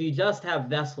 if you just have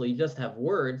vessel, you just have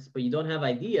words, but you don't have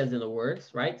ideas in the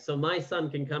words, right? So my son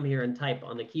can come here and type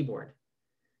on the keyboard.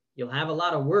 You'll have a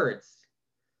lot of words.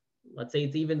 Let's say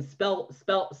it's even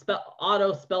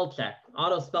auto spell check,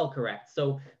 auto spell correct.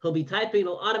 So he'll be typing,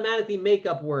 it'll automatically make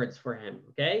up words for him,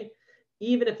 okay?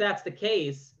 Even if that's the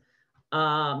case,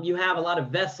 you have a lot of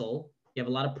vessel, you have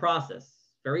a lot of process,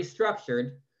 very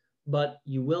structured, but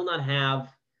you will not have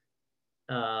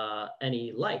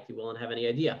any light, you will not have any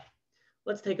idea.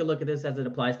 Let's take a look at this as it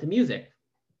applies to music.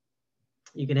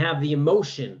 You can have the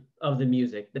emotion of the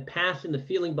music, the passion, the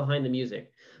feeling behind the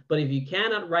music. But if you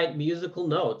cannot write musical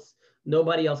notes,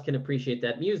 nobody else can appreciate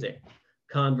that music.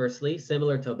 Conversely,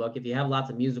 similar to a book, if you have lots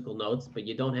of musical notes, but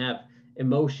you don't have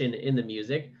emotion in the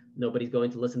music, nobody's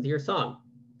going to listen to your song.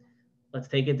 Let's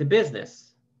take it to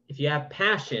business. If you have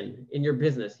passion in your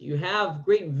business, you have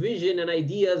great vision and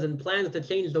ideas and plans to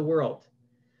change the world,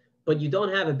 but you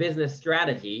don't have a business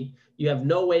strategy, you have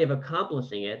no way of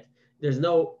accomplishing it, there's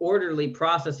no orderly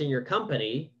process in your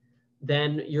company,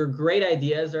 then your great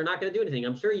ideas are not going to do anything.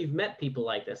 I'm sure you've met people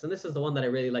like this, and this is the one that I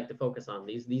really like to focus on.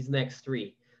 These next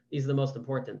three, these are the most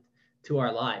important to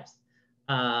our lives.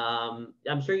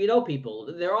 I'm sure you know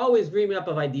people. They're always dreaming up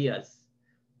of ideas.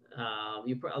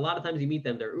 A lot of times you meet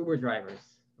them, they're Uber drivers,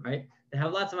 right? They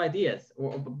have lots of ideas,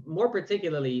 or more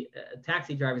particularly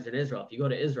taxi drivers in Israel. If you go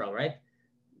to Israel, right?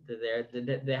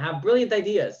 They have brilliant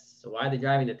ideas. So why are they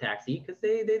driving the taxi? Because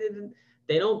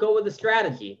they don't go with the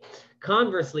strategy.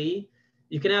 Conversely,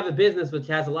 you can have a business which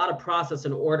has a lot of process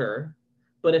and order,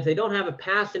 but if they don't have a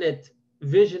passionate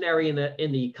visionary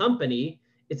in the company,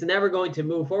 it's never going to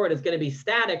move forward. It's going to be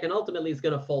static, and ultimately it's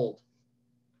going to fold.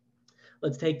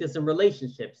 Let's take this in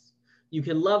relationships. You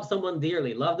can love someone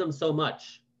dearly, love them so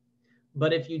much,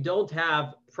 but if you don't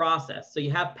have process, so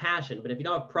you have passion, but if you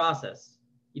don't have process,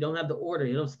 you don't have the order,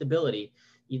 you don't have stability,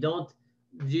 you don't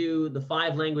do the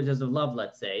 5 languages of love,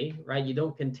 let's say, right? You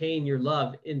don't contain your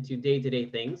love into day-to-day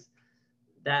things,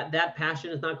 that passion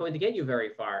is not going to get you very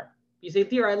far. You say,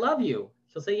 dear, I love you.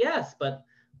 She'll say, yes, but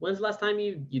when's the last time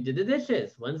you did the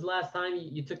dishes? When's the last time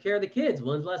you took care of the kids?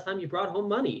 When's the last time you brought home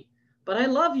money? But I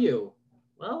love you.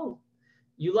 Well,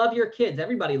 you love your kids.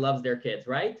 Everybody loves their kids,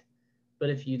 right?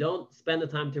 But if you don't spend the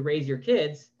time to raise your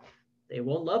kids, they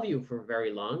won't love you for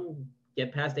very long.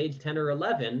 Get past age 10 or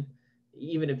 11,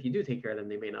 even if you do take care of them,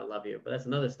 they may not love you, but that's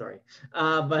another story.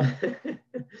 But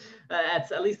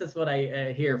at least that's what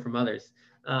I hear from others.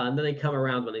 And then they come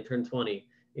around when they turn 20.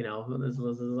 You know, there's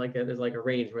like a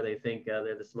range where they think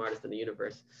they're the smartest in the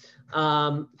universe.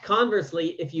 Conversely,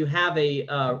 if you have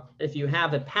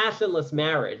a passionless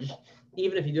marriage,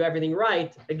 even if you do everything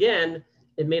right, again,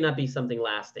 it may not be something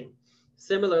lasting.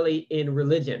 Similarly, in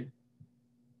religion,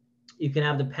 you can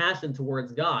have the passion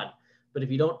towards God, But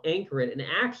if you don't anchor it in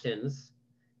actions,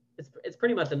 it's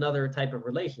pretty much another type of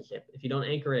relationship. If you don't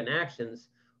anchor it in actions,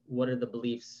 what are the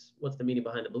beliefs? What's the meaning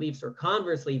behind the beliefs? Or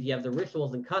conversely, if you have the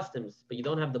rituals and customs, but you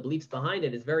don't have the beliefs behind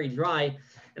it, it's very dry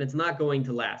and it's not going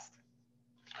to last.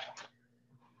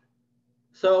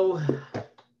 So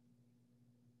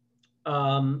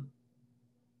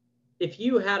if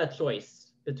you had a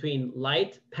choice between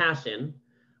light, passion,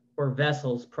 or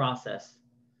vessels, process,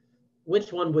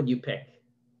 which one would you pick?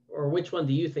 Or which one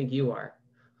do you think you are?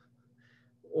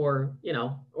 Or, you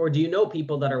know, or do you know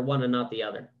people that are one and not the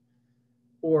other?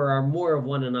 Or are more of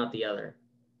one and not the other?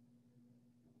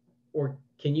 Or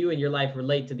can you in your life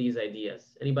relate to these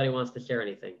ideas? Anybody wants to share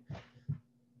anything?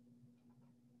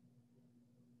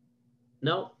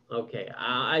 No? Okay.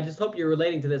 I just hope you're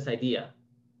relating to this idea.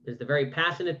 There's the very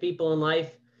passionate people in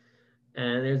life,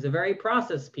 and there's the very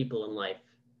processed people in life.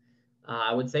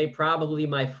 I would say probably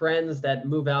my friends that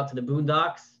move out to the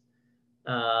boondocks,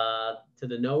 to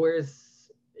the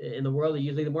nowheres in the world are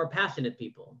usually the more passionate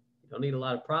people. You don't need a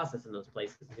lot of process in those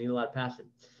places. You need a lot of passion.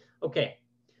 Okay,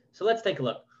 so let's take a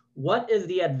look. What is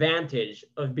the advantage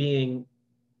of being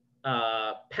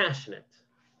passionate,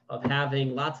 of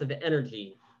having lots of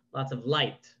energy, lots of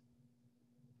light?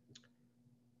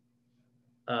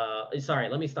 Sorry,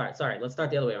 let me start. Sorry, let's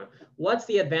start the other way around. What's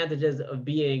the advantages of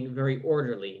being very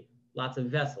orderly? Lots of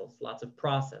vessels, lots of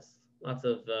process, lots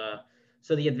of,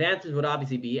 so the advantage would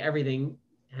obviously be everything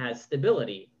has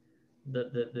stability.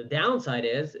 The downside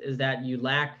is that you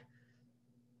lack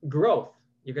growth.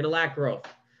 You're going to lack growth.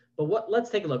 But let's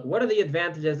take a look. What are the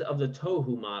advantages of the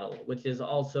Tohu model, which is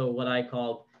also what I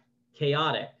call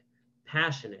chaotic,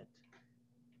 passionate,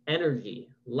 energy,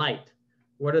 light?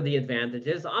 What are the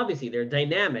advantages? Obviously, they're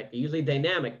dynamic, usually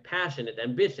dynamic, passionate,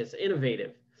 ambitious,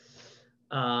 innovative.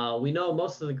 We know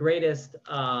most of the greatest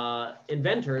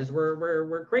inventors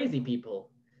were crazy people.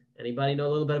 Anybody know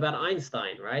a little bit about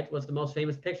Einstein, right? What's the most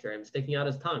famous picture? Him sticking out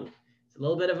his tongue. It's a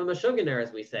little bit of a Meshuggah,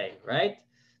 as we say, right?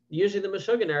 Usually the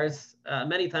Meshuggahs,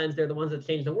 many times they're the ones that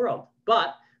change the world.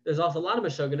 But there's also a lot of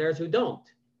Meshuggahs who don't.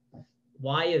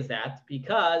 Why is that?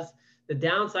 Because the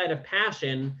downside of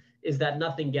passion is that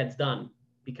nothing gets done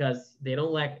because they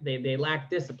lack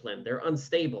discipline. They're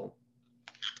unstable.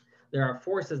 There are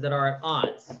forces that are at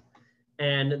odds.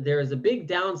 And there is a big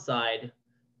downside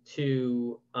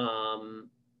to the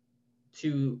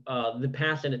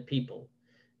passionate people,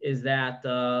 is that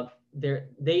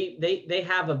they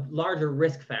have a larger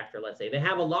risk factor, let's say. They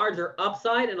have a larger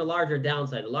upside and a larger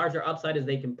downside. The larger upside is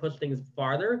they can push things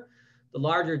farther. The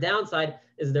larger downside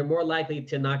is they're more likely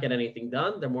to not get anything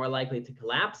done. They're more likely to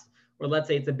collapse. Or let's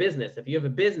say it's a business. If you have a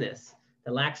business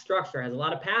that lacks structure, has a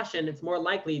lot of passion, it's more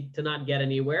likely to not get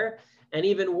anywhere. And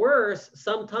even worse,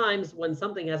 sometimes when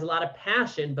something has a lot of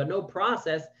passion but no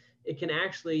process, it can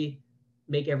actually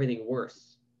make everything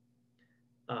worse.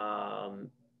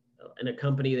 In a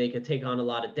company, they could take on a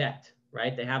lot of debt,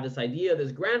 right? They have this idea,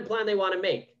 this grand plan they want to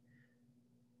make.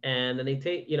 And then they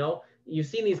take, you know, you've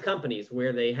seen these companies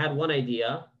where they had one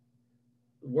idea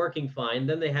working fine.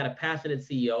 Then they had a passionate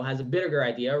CEO, has a bigger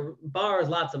idea, borrows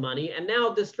lots of money, and now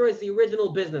destroys the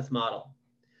original business model.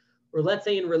 Or let's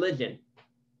say in religion,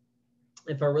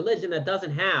 if a religion that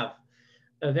doesn't have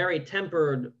a very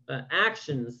tempered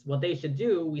actions, what they should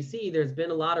do, we see there's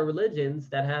been a lot of religions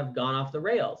that have gone off the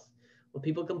rails. Well,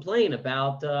 people complain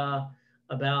about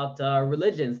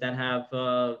religions that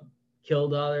have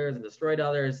killed others and destroyed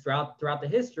others throughout the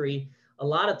history. A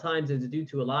lot of times it's due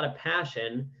to a lot of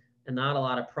passion and not a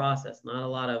lot of process, not a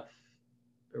lot of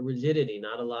rigidity,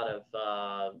 not a lot of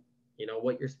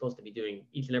what you're supposed to be doing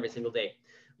each and every single day.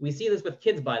 We see this with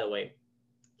kids, by the way.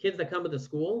 Kids that come to the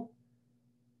school,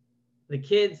 the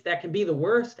kids that can be the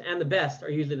worst and the best are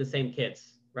usually the same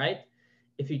kids, right?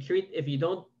 If you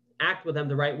don't act with them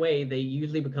the right way, they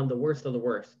usually become the worst of the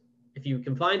worst. If you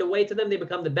can find a way to them, they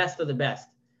become the best of the best.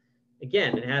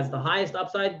 Again, it has the highest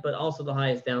upside, but also the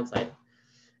highest downside.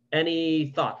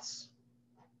 Any thoughts?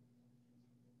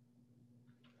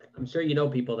 I'm sure you know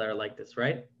people that are like this,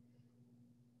 right?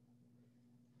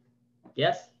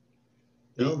 Yes?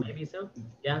 No, maybe so?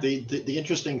 Yeah. The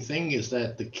interesting thing is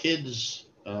that the kids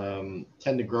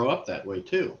tend to grow up that way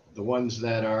too. The ones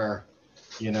that are,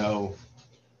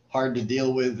 hard to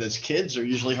deal with as kids are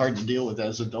usually hard to deal with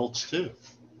as adults too.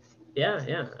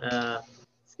 Yeah.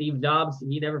 Steve Jobs,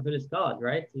 he never finished college,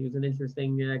 right? He was an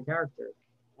interesting character.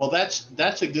 Well,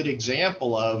 that's a good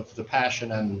example of the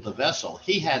passion and the vessel.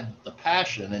 He had the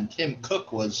passion, and Tim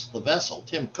Cook was the vessel.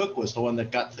 Tim Cook was the one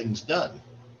that got things done.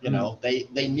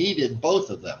 They needed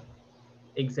both of them.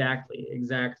 Exactly.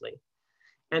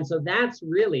 And so that's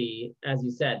really, as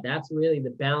you said, that's really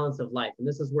the balance of life. And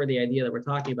this is where the idea that we're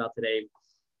talking about today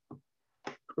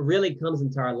really comes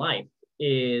into our life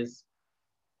is,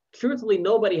 truthfully,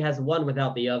 nobody has one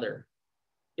without the other.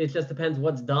 It just depends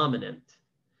what's dominant.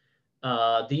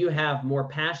 Do you have more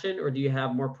passion or do you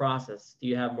have more process? Do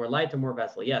you have more light or more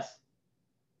vessel? Yes.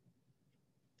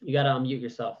 You got to unmute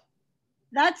yourself.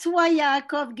 That's why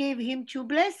Yaakov gave him 2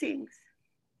 blessings.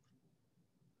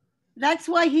 That's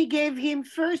why he gave him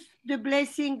first the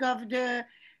blessing of the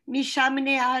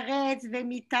Mishamne Haaretz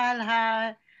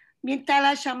v'mital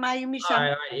HaShamayim All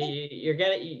right. You're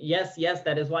getting, yes,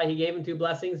 that is why he gave him 2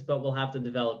 blessings, but we'll have to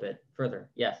develop it further.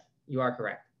 Yes, you are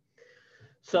correct.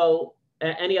 So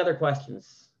any other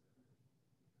questions?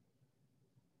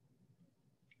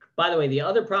 By the way, the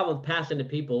other problem with passionate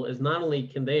people is not only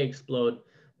can they explode,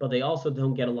 but they also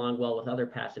don't get along well with other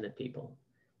passionate people.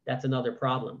 That's another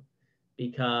problem,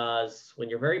 because when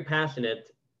you're very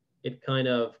passionate, it kind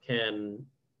of can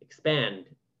expand.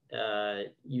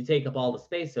 You take up all the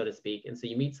space, so to speak. And so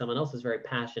you meet someone else who's very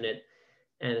passionate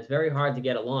and it's very hard to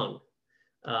get along.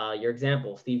 Your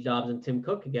example, Steve Jobs and Tim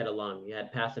Cook could get along. You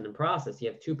had passion and process. You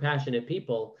have 2 passionate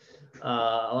people. A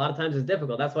lot of times it's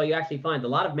difficult. That's why you actually find a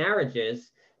lot of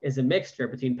marriages is a mixture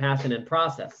between passion and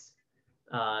process.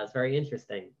 It's very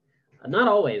interesting. Not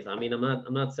always. I mean,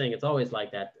 I'm not saying it's always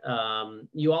like that.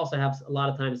 You also have a lot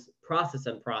of times process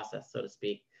and process, so to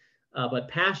speak. But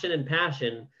passion and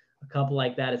passion, a couple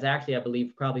like that is actually, I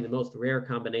believe, probably the most rare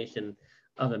combination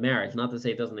of a marriage. Not to say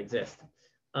it doesn't exist.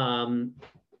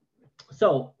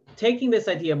 So taking this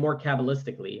idea more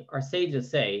Kabbalistically, our sages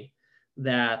say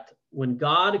that when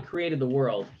God created the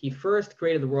world, he first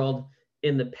created the world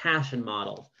in the passion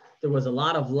model. There was a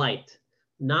lot of light,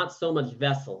 not so much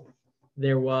vessel.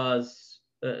 There was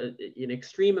an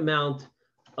extreme amount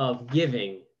of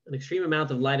giving, an extreme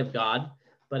amount of light of God,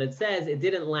 but it says it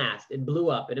didn't last. It blew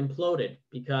up, it imploded,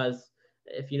 because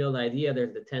if you know the idea,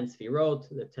 there's the 10 sefirot,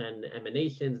 the 10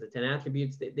 emanations, the 10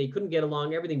 attributes. They couldn't get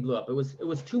along. Everything blew up. It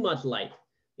was too much light.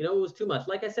 It was too much.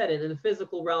 Like I said, in the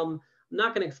physical realm, I'm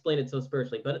not going to explain it so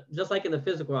spiritually, but just like in the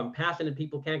physical realm, passionate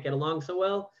people can't get along so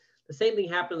well. The same thing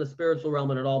happened in the spiritual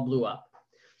realm, and it all blew up.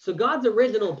 So God's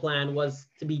original plan was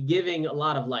to be giving a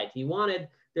lot of light. He wanted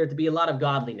there to be a lot of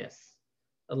godliness,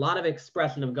 a lot of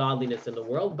expression of godliness in the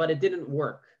world, but it didn't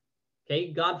work.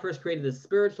 Okay, God first created the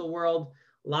spiritual world,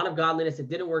 a lot of godliness. It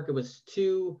didn't work. It was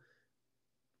too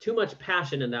much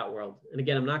passion in that world. And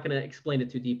again, I'm not going to explain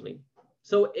it too deeply.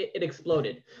 So it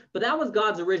exploded. But that was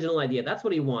God's original idea. That's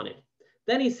what he wanted.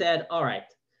 Then he said, all right,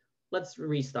 let's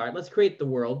restart. Let's create the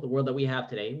world that we have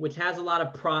today, which has a lot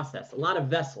of process, a lot of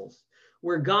vessels,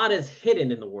 where God is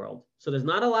hidden in the world. So there's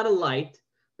not a lot of light.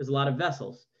 There's a lot of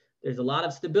vessels. There's a lot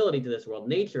of stability to this world.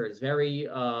 Nature is very,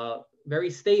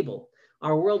 very stable.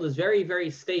 Our world is very,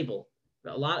 very stable.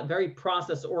 Very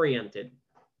process oriented.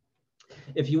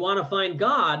 If you want to find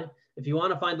God, if you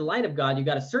want to find the light of God, you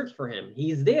got to search for him.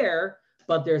 He's there,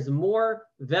 but there's more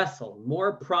vessel,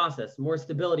 more process, more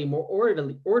stability, more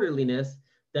orderliness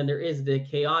than there is the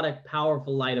chaotic,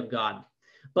 powerful light of God.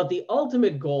 But the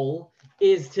ultimate goal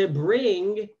is to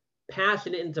bring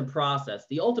passion into process.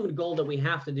 The ultimate goal that we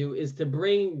have to do is to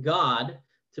bring God,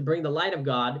 to bring the light of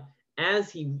God,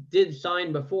 as he did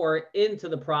shine before, into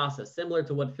the process, similar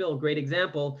to what Phil, great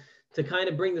example, to kind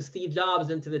of bring the Steve Jobs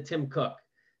into the Tim Cook.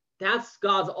 That's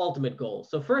God's ultimate goal.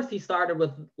 So first he started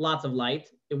with lots of light.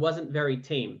 It wasn't very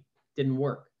tame, didn't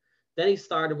work. Then he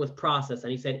started with process,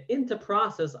 and he said, into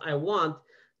process, I want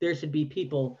there should be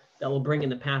people that will bring in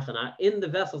the passion. In the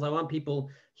vessels, I want people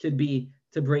should be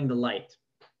to bring the light.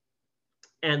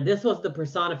 And this was the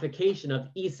personification of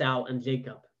Esau and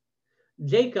Jacob.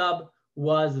 Jacob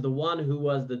was the one who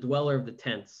was the dweller of the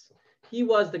tents. He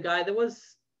was the guy that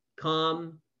was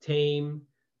calm, tame,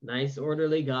 nice,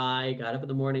 orderly guy, got up in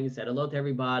the morning, said hello to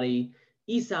everybody.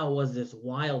 Esau was this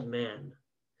wild man,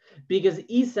 because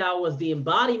Esau was the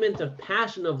embodiment of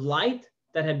passion of light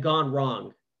that had gone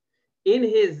wrong. In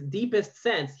his deepest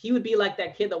sense, he would be like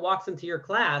that kid that walks into your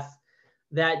class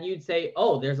that you'd say,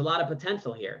 oh, there's a lot of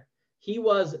potential here. He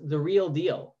was the real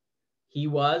deal. He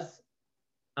was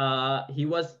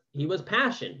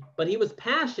passion, but he was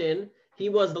passion. He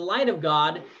was the light of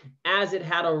God as it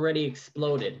had already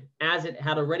exploded, as it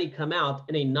had already come out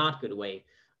in a not good way,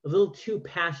 a little too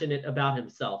passionate about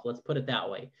himself. Let's put it that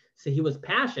way. So he was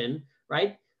passion,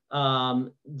 right?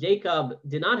 Jacob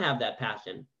did not have that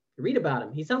passion. Read about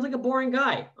him. He sounds like a boring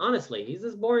guy. Honestly, he's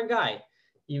this boring guy.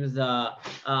 He was,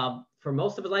 for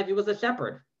most of his life, he was a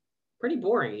shepherd. Pretty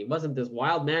boring. He wasn't this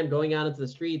wild man going out into the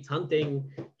streets, hunting,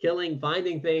 killing,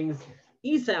 finding things.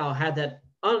 Esau had that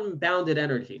unbounded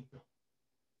energy.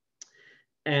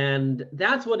 And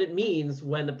that's what it means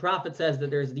when the prophet says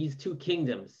that there's these 2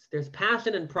 kingdoms. There's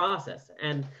passion and process,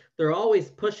 and they're always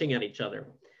pushing at each other.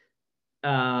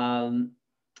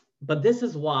 but this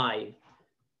is why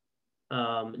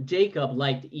Jacob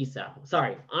liked Esau.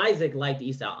 Sorry, Isaac liked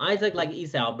Esau. Isaac liked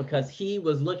Esau because he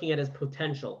was looking at his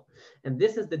potential. And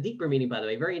this is the deeper meaning, by the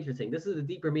way, very interesting. This is the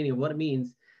deeper meaning of what it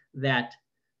means that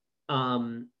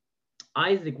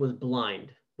Isaac was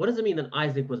blind. What does it mean that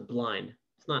Isaac was blind?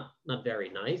 It's not very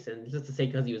nice. And just to say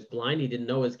because he was blind, he didn't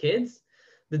know his kids.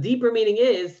 The deeper meaning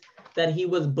is that he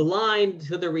was blind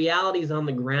to the realities on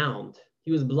the ground.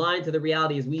 He was blind to the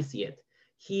reality as we see it.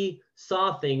 He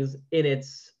saw things in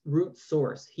its root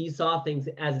source. He saw things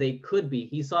as they could be.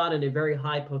 He saw it in a very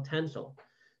high potential.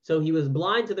 So he was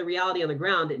blind to the reality on the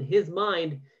ground. In his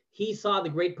mind, he saw the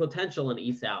great potential in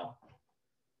Esau.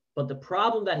 But the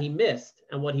problem that he missed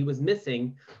and what he was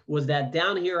missing was that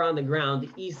down here on the ground,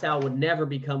 Esau would never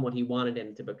become what he wanted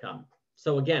him to become.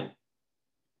 So again,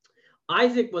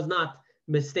 Isaac was not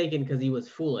mistaken because he was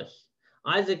foolish.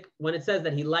 Isaac, when it says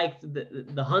that he liked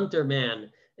the hunter man,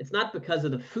 it's not because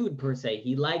of the food per se.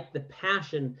 He liked the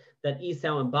passion that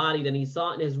Esau embodied, and he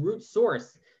saw in his root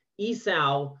source.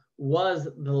 Esau was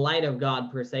the light of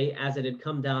God per se, as it had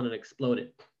come down and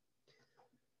exploded.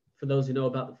 For those who know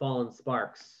about the fallen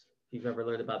sparks, if you've ever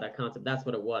learned about that concept, that's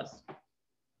what it was.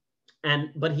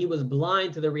 But he was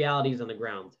blind to the realities on the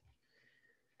ground.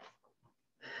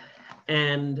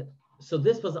 And so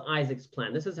this was Isaac's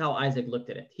plan. This is how Isaac looked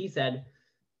at it. He said,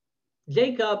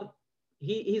 Jacob,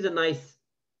 he's a nice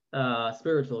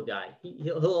spiritual guy.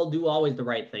 He'll do always the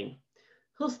right thing.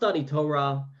 He'll study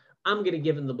Torah. I'm going to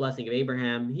give him the blessing of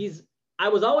Abraham. I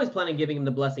was always planning on giving him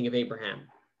the blessing of Abraham.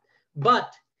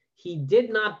 But he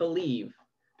did not believe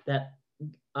that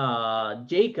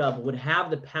Jacob would have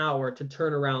the power to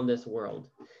turn around this world.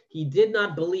 He did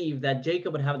not believe that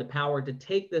Jacob would have the power to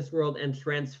take this world and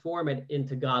transform it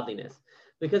into godliness,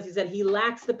 because he said he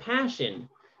lacks the passion.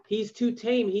 He's too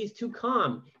tame. He's too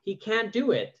calm. He can't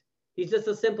do it. He's just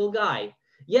a simple guy.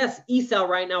 Yes, Esau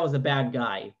right now is a bad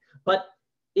guy, but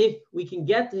if we can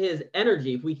get to his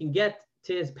energy, if we can get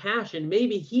to his passion,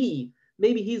 maybe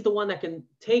he's the one that can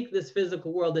take this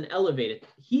physical world and elevate it.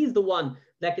 He's the one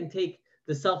that can take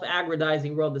the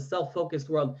self-aggrandizing world, the self-focused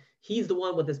world. He's the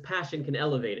one with his passion can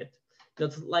elevate it.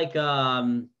 That's like,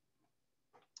 let's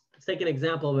take an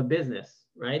example of a business,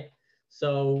 right?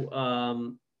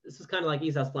 So this is kind of like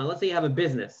Esau's plan. Let's say you have a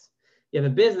business. You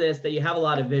have a business that you have a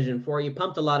lot of vision for, you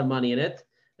pumped a lot of money in it,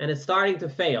 and it's starting to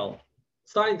fail.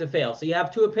 So you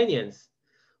have two opinions.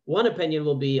 One opinion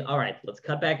will be, all right, let's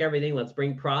cut back everything. Let's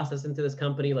bring process into this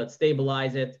company. Let's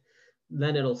stabilize it.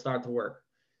 Then it'll start to work.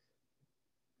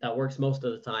 That works most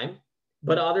of the time.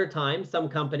 But other times, some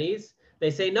companies, they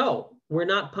say, no, we're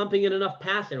not pumping in enough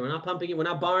passion. We're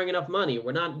not borrowing enough money.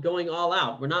 We're not going all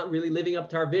out. We're not really living up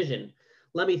to our vision.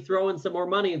 Let me throw in some more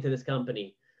money into this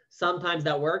company. Sometimes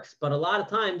that works, but a lot of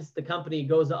times the company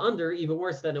goes under even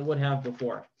worse than it would have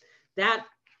before.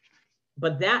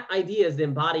 But that idea is the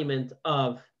embodiment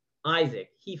of Isaac.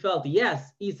 He felt,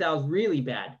 yes, Esau's really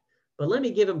bad, but let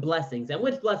me give him blessings. And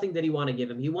which blessing did he want to give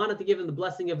him? He wanted to give him the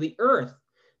blessing of the earth,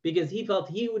 because he felt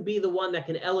he would be the one that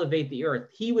can elevate the earth.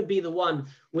 He would be the one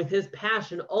with his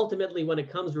passion. Ultimately, when it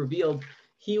comes revealed,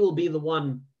 he will be the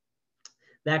one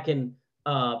that can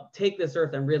take this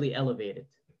earth and really elevate it.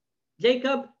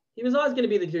 Jacob, he was always going to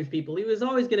be the Jewish people. He was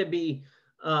always going to be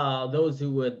those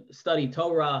who would study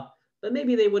Torah, but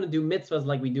maybe they wouldn't do mitzvahs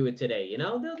like we do it today. You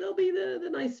know, they'll be the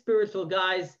nice spiritual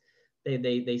guys.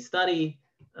 They study.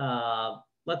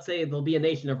 Let's say there'll be a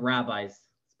nation of rabbis.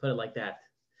 Let's put it like that.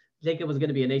 Jacob was going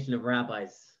to be a nation of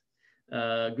rabbis.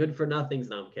 Good for nothings.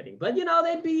 No, I'm kidding. But, you know,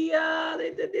 they'd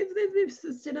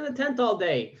sit in a tent all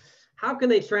day. How can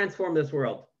they transform this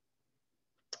world?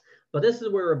 But this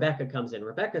is where Rebecca comes in.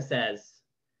 Rebecca says,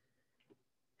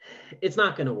 it's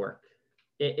not going to work.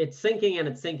 It's sinking, and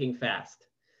it's sinking fast.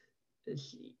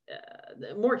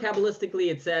 More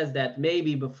Kabbalistically, it says that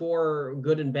maybe before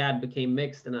good and bad became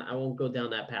mixed, and I won't go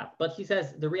down that path. But she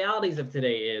says the realities of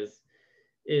today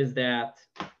is that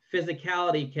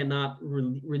physicality cannot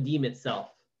redeem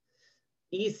itself.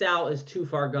 Esau is too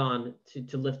far gone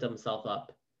to lift himself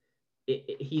up.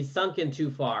 He's sunken too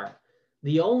far.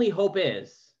 The only hope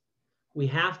is we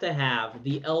have to have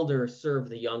the elder serve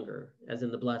the younger, as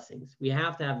in the blessings. We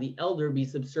have to have the elder be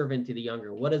subservient to the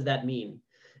younger. What does that mean?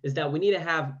 Is that we need to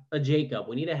have a Jacob.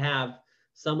 We need to have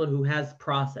someone who has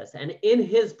process, and in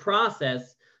his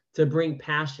process to bring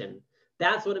passion.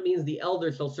 That's what it means. The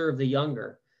elder shall serve the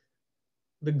younger.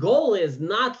 The goal is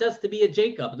not just to be a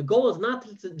Jacob. The goal is not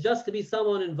just to be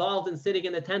someone involved in sitting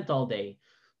in the tent all day.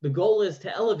 The goal is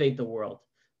to elevate the world.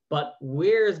 But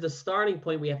where's the starting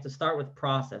point? We have to start with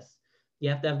process. You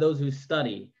have to have those who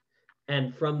study.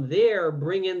 And from there,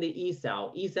 bring in the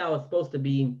Esau. Esau is supposed to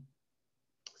be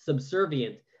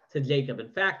subservient to Jacob. In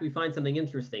fact, we find something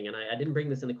interesting, and I didn't bring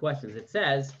this in the questions. It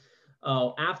says,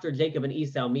 after Jacob and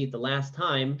Esau meet the last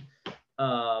time,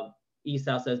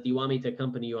 Esau says, do you want me to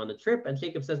accompany you on the trip? And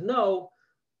Jacob says, no,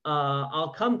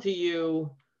 I'll come to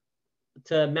you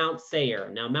to Mount Seir.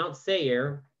 Now, Mount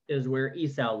Seir is where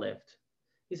Esau lived.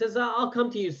 He says, I'll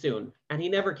come to you soon. And he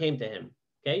never came to him.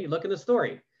 Okay, you look in the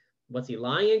story. Was he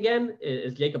lying again?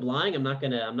 Is Jacob lying? I'm not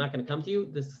gonna come to you.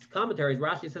 This commentary,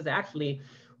 Rashi says, actually,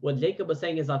 what Jacob was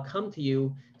saying is, I'll come to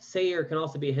you. Seir can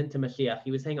also be a hint to Mashiach.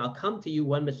 He was saying, I'll come to you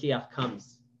when Mashiach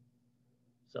comes.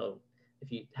 So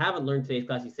if you haven't learned today's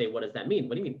class, you say, what does that mean?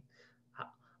 What do you mean?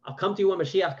 I'll come to you when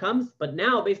Mashiach comes. But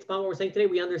now, based upon what we're saying today,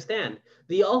 we understand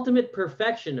the ultimate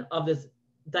perfection of this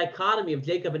dichotomy of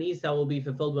Jacob and Esau will be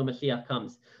fulfilled when Mashiach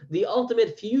comes. The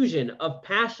ultimate fusion of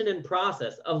passion and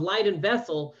process, of light and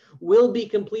vessel, will be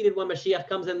completed when Mashiach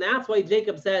comes. And that's why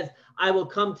Jacob says, I will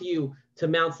come to you to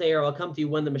Mount Seir. I'll come to you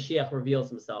when the Mashiach reveals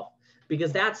himself.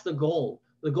 Because that's the goal.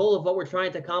 The goal of what we're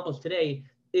trying to accomplish today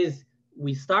is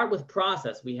we start with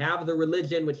process. We have the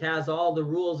religion, which has all the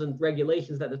rules and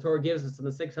regulations that the Torah gives us in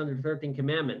the 613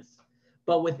 commandments.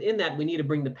 But within that, we need to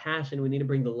bring the passion, we need to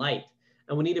bring the light,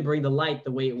 and we need to bring the light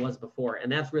the way it was before. And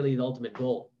that's really the ultimate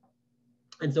goal.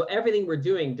 And so everything we're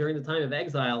doing during the time of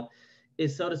exile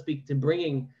is, so to speak, to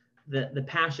bringing the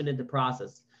passion into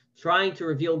process, trying to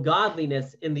reveal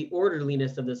godliness in the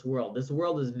orderliness of this world. This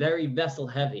world is very vessel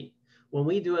heavy. When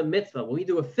we do a mitzvah, when we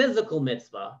do a physical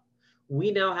mitzvah,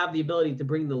 we now have the ability to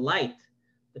bring the light,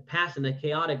 the passion, the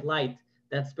chaotic light,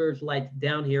 that spiritual light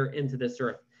down here into this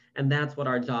earth. And that's what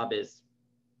our job is.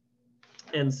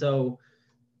 And so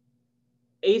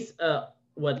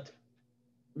what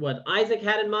Isaac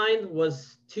had in mind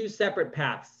was two separate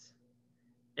paths.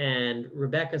 And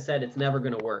Rebecca said it's never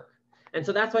going to work. And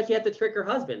so that's why she had to trick her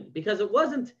husband, because it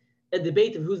wasn't a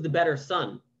debate of who's the better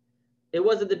son. It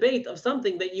was a debate of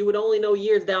something that you would only know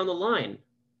years down the line.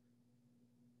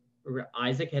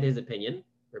 Isaac had his opinion,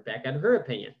 Rebecca had her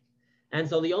opinion. And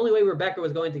so the only way Rebecca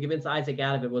was going to convince Isaac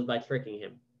out of it was by tricking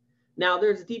him. Now,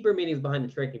 there's deeper meanings behind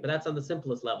the tricking, but that's on the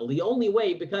simplest level. The only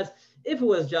way, because if it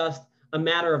was just a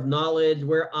matter of knowledge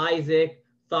where Isaac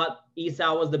thought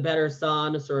Esau was the better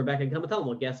son, so Rebecca can come and tell him,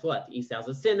 well, guess what? Esau's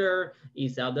a sinner,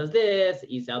 Esau does this,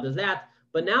 Esau does that.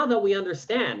 But now that we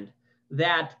understand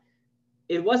that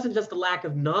it wasn't just a lack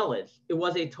of knowledge, it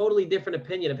was a totally different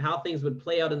opinion of how things would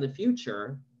play out in the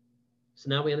future. So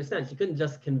now we understand she couldn't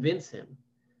just convince him,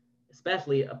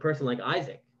 especially a person like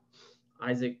Isaac.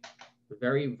 Isaac, a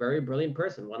very, very brilliant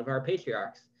person, one of our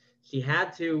patriarchs. She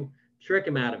had to trick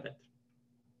him out of it.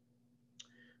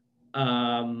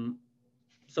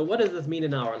 So what does this mean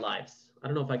in our lives? I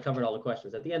don't know if I covered all the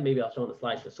questions. At the end, maybe I'll show on the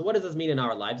slideshow. So what does this mean in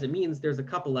our lives? It means there's a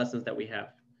couple lessons that we have.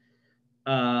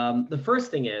 The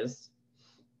first thing is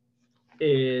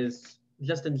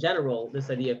just in general, this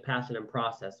idea of passion and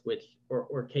process,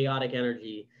 or chaotic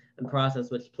energy and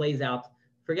process, which plays out,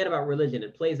 forget about religion,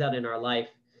 it plays out in our life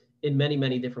in many,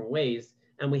 many different ways.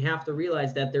 And we have to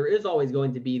realize that there is always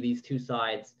going to be these two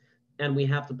sides, and we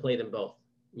have to play them both.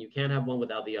 You can't have one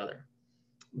without the other.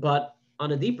 But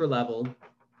on a deeper level,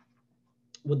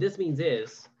 what this means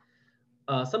is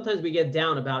sometimes we get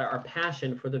down about our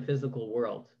passion for the physical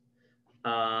world,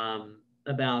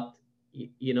 about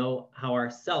how our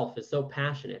self is so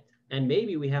passionate. And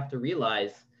maybe we have to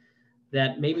realize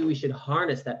that maybe we should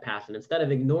harness that passion instead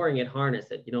of ignoring it.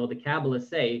 Harness it. The Kabbalists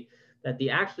say that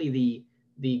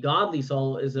the godly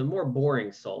soul is a more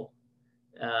boring soul.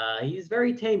 He's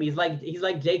very tame. He's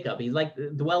like Jacob. He's like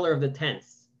the dweller of the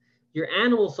tents. Your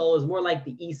animal soul is more like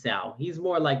the Esau. He's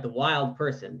more like the wild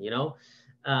person.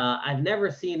 I've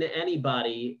never seen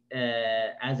anybody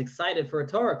as excited for a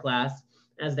Torah class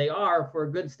as they are for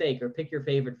a good steak or pick your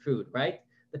favorite food, right?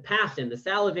 The passion, the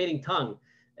salivating tongue.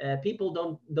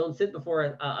 People don't sit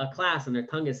before a class and their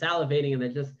tongue is salivating and they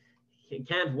just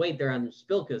can't wait there on the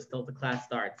spilkas till the class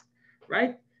starts,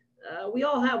 right? We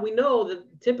know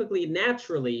that typically,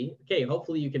 naturally, okay,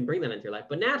 hopefully you can bring that into your life,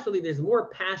 but naturally there's more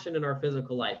passion in our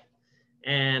physical life.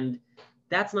 And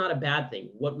that's not a bad thing.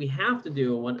 What we have to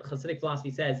do, what Hasidic philosophy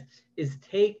says, is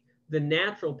take the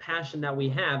natural passion that we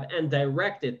have and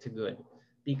direct it to good,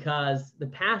 because the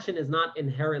passion is not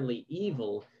inherently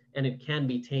evil and it can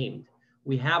be tamed.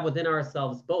 We have within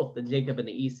ourselves both the Jacob and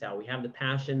the Esau. We have the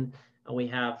passion and we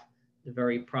have the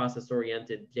very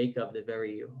process-oriented Jacob, the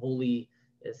very holy,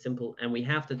 simple, and we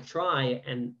have to try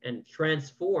and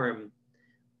transform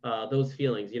those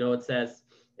feelings. It says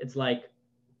it's like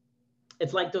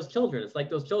those children. It's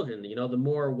like those children. The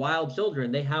more wild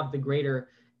children, they have the greater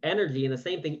energy. And the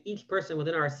same thing, each person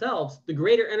within ourselves, the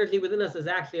greater energy within us is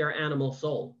actually our animal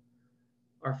soul,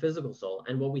 our physical soul.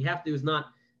 And what we have to do is not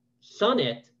shun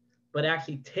it, but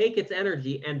actually take its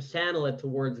energy and channel it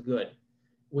towards good,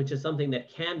 which is something that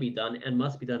can be done and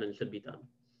must be done and should be done.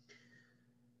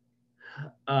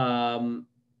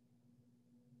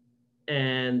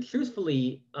 And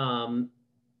truthfully,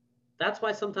 that's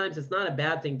why sometimes it's not a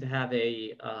bad thing to have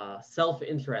a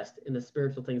self-interest in the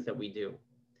spiritual things that we do.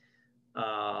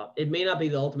 It may not be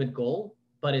the ultimate goal,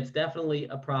 but it's definitely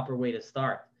a proper way to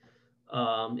start.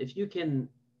 If you can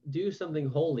do something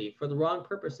holy for the wrong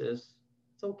purposes,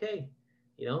 it's okay.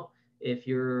 You know, if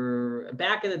you're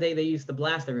back in the day, they used to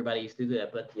blast everybody, used to do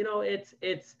that. But you know, it's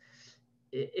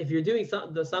if you're doing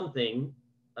something,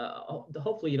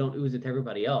 hopefully you don't ooze it to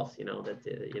everybody else. You know that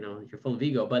you know you're full of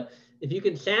ego. But if you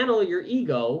can channel your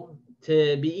ego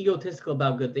to be egotistical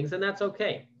about good things, then that's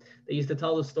okay. They used to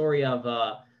tell the story of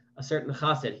a certain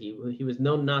chassid. He was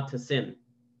known not to sin.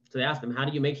 So they asked him, how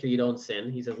do you make sure you don't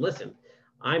sin? He says, listen,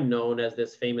 I'm known as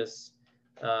this famous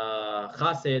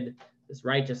chassid, this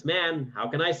righteous man. How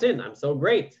can I sin? I'm so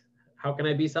great. How can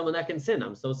I be someone that can sin?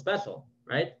 I'm so special,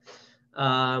 right?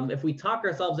 If we talk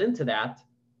ourselves into that,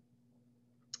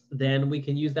 then we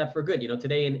can use that for good. You know,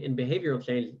 today in behavioral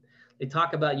change, they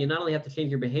talk about you not only have to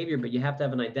change your behavior, but you have to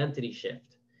have an identity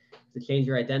shift to change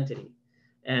your identity.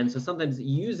 And so sometimes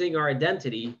using our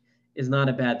identity is not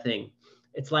a bad thing.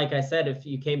 It's like I said, if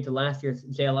you came to last year's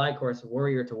JLI course,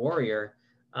 Warrior to Warrior,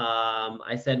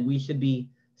 I said we should be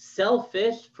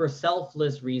selfish for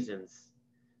selfless reasons,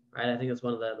 right? I think that's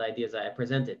one of the ideas I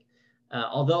presented.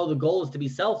 Although the goal is to be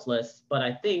selfless, but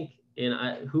I think in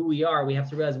who we are, we have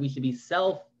to realize we should be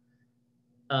selfish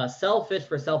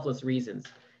for selfless reasons.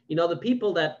 You know, the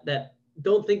people that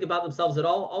don't think about themselves at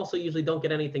all also usually don't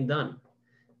get anything done.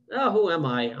 Oh, who am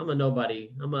I? I'm a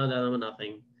nobody. I'm a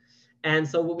nothing. And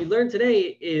so what we learned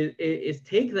today is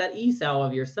take that Esau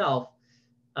of yourself.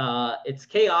 It's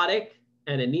chaotic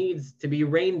and it needs to be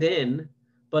reined in,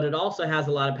 but it also has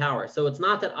a lot of power. So it's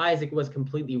not that Isaac was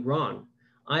completely wrong.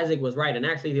 Isaac was right. And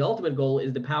actually the ultimate goal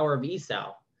is the power of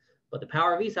Esau. But the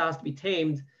power of Esau has to be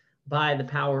tamed by the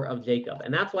power of Jacob.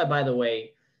 And that's why, by the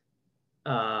way,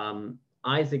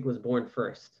 Isaac was born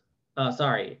first.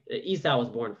 Esau was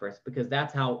born first, because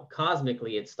that's how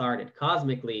cosmically it started.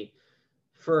 Cosmically,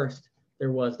 first,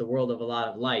 there was the world of a lot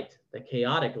of light, the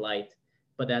chaotic light,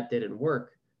 but that didn't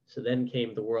work. So then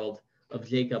came the world of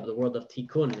Jacob, the world of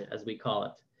Tikkun, as we call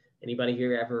it. Anybody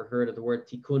here ever heard of the word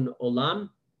Tikkun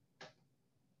Olam?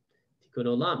 Tikkun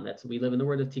Olam, we live in the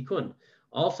word of Tikkun.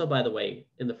 Also, by the way,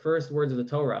 in the first words of the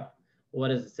Torah, what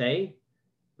does it say?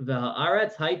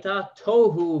 V'ha'aretz haita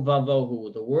tohu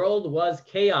vavohu. The world was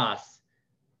chaos.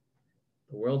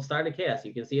 The world started chaos.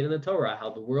 You can see it in the Torah,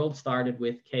 how the world started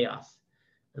with chaos.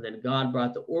 And then God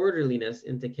brought the orderliness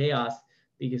into chaos,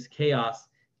 because chaos,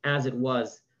 as it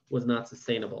was not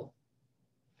sustainable.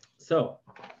 So,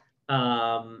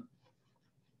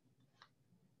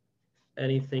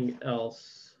 anything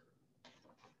else?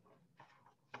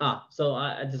 So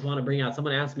I just want to bring out,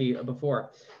 someone asked me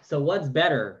before, so what's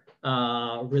better,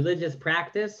 religious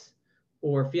practice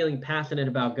or feeling passionate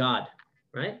about God,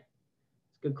 right?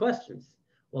 Good questions.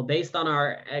 Well, based on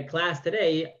our class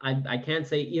today, I can't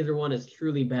say either one is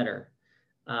truly better.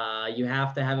 You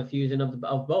have to have a fusion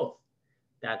of both.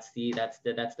 That's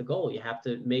the goal. You have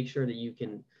to make sure that you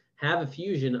can have a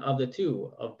fusion of the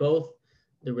two, of both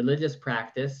the religious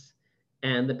practice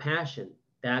and the passion.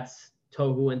 That's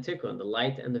tohu and tikkun, the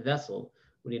light and the vessel.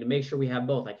 We need to make sure we have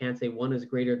both. I can't say one is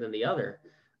greater than the other.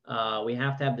 We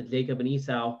have to have the Jacob and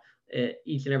Esau,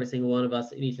 each and every single one of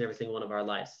us in each and every single one of our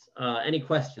lives. Any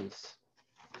questions?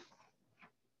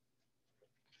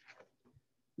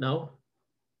 No?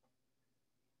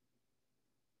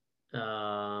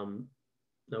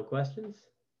 No questions?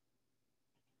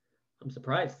 I'm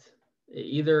surprised.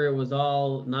 Either it was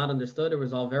all not understood or it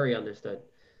was all very understood.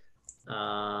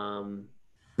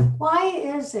 Why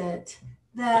is it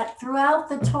that throughout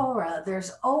the Torah,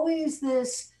 there's always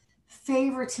this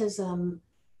favoritism,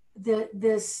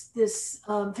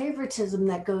 favoritism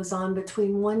that goes on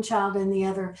between one child and the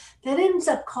other that ends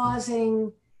up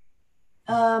causing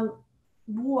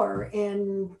war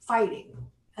and fighting?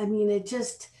 I mean, it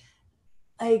just,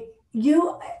 like,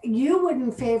 you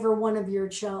wouldn't favor one of your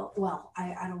children. Well,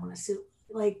 I don't want to say,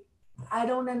 like, I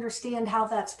don't understand how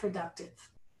that's productive.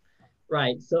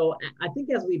 Right. So I think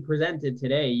as we presented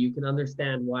today, you can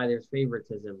understand why there's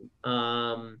favoritism.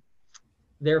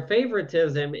 Their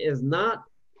favoritism is not,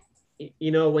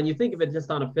 you know, when you think of it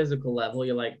just on a physical level,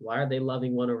 you're like, why are they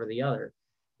loving one over the other?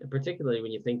 And particularly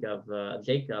when you think of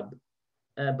Jacob.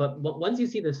 But once you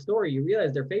see the story, you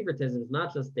realize their favoritism is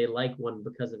not just they like one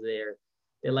because of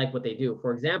they like what they do.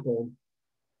 For example,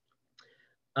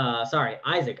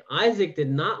 Isaac. Isaac did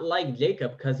not like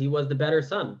Jacob because he was the better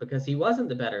son, because he wasn't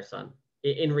the better son.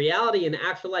 In reality, in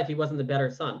actual life, he wasn't the better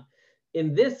son.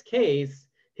 In this case,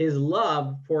 his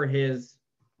love for his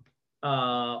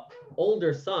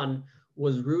older son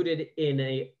was rooted in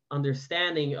a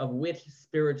understanding of which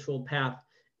spiritual path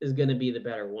is going to be the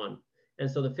better one. And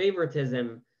so the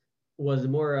favoritism was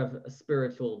more of a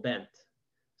spiritual bent.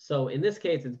 So in this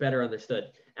case, it's better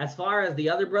understood. As far as the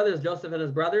other brothers, Joseph and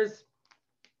his brothers,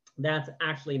 that's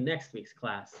actually next week's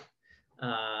class,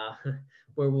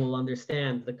 where we'll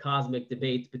understand the cosmic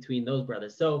debates between those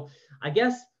brothers. So I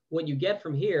guess what you get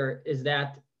from here is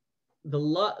that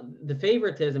the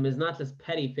favoritism is not just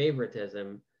petty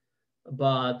favoritism,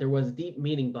 but there was deep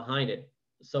meaning behind it.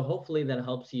 So hopefully that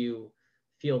helps you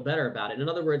feel better about it. In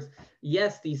other words,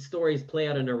 yes, these stories play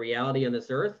out in a reality on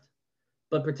this earth,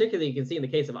 but particularly you can see in the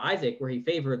case of Isaac, where he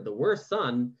favored the worst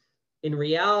son, in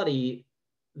reality,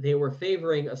 they were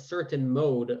favoring a certain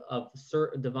mode of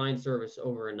divine service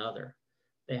over another.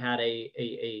 They had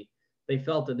they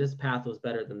felt that this path was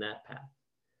better than that path.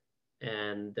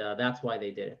 And that's why they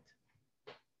did it.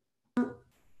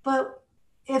 But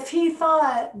if he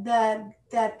thought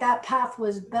that path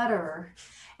was better,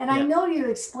 and I know you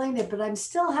explained it, but I'm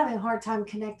still having a hard time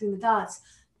connecting the dots,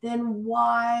 then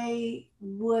why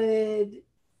would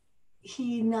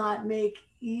he not make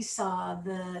Esau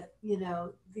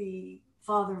the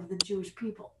father of the Jewish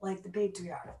people, like the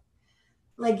patriarch?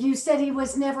 Like you said, he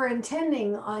was never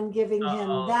intending on giving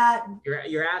him that.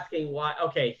 You're asking why?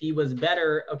 Okay, he was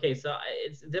better. Okay, so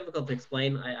it's difficult to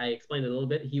explain. I explained it a little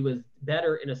bit. He was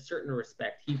better in a certain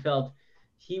respect. He felt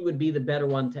he would be the better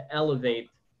one to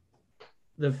elevate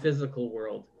the physical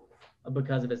world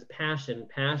because of his passion.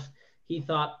 He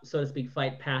thought, so to speak,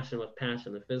 fight passion with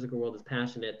passion. The physical world is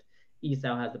passionate.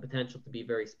 Esau has the potential to be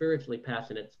very spiritually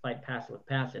passionate, fight passion with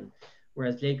passion.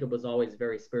 Whereas Jacob was always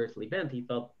very spiritually bent. He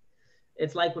felt,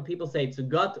 it's like what people say, zu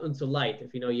Gott und zu Light,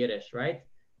 if you know Yiddish, right?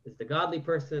 There's the godly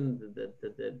person,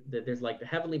 there's like the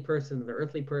heavenly person, the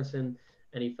earthly person,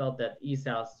 and he felt that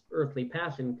Esau's earthly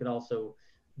passion could also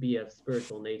be of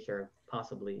spiritual nature,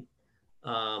 possibly.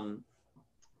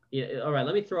 Yeah, all right,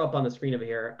 let me throw up on the screen over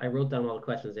here. I wrote down all the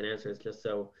questions and answers just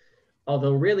so,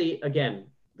 although really, again,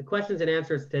 the questions and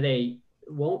answers today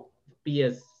won't be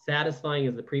as satisfying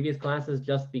as the previous classes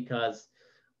just because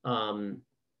the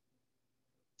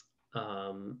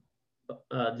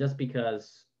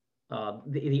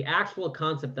actual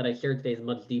concept that I shared today is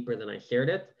much deeper than I shared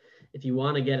it. If you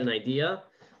want to get an idea,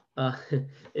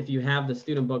 if you have the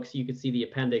student books, you can see the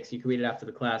appendix. You can read it after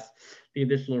the class, the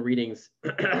additional readings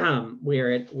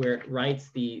where it writes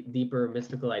the deeper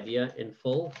mystical idea in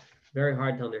full. Very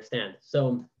hard to understand.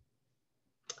 So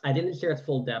I didn't share its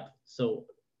full depth. So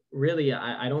really,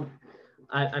 I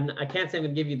can't say I'm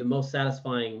going to give you the most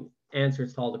satisfying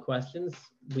answers to all the questions.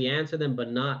 We answer them,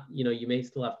 but not, you may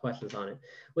still have questions on it,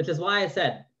 which is why I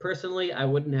said, personally, I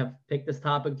wouldn't have picked this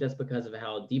topic just because of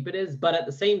how deep it is. But at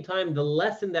the same time, the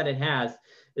lesson that it has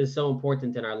is so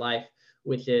important in our life,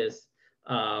 which is,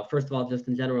 first of all, just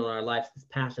in general in our lives, this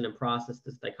passion and process,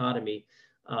 this dichotomy,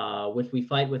 which we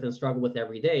fight with and struggle with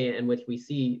every day, and which we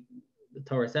see, the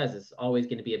Torah says, is always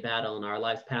going to be a battle in our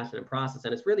lives, passion and process.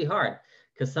 And it's really hard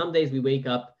because some days we wake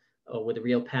up with a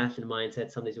real passion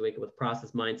mindset. Some days you wake up with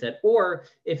process mindset. Or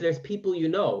if there's people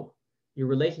your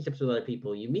relationships with other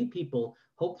people, you meet people,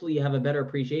 hopefully you have a better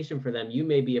appreciation for them. You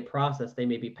may be a process, they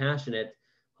may be passionate.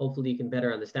 Hopefully you can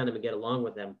better understand them and get along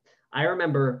with them. I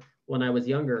remember when I was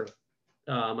younger,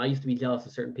 I used to be jealous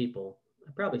of certain people.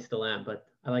 I probably still am, but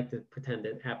I like to pretend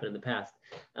it happened in the past.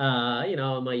 In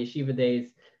my yeshiva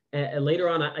days. And later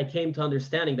on, I came to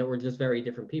understanding that we're just very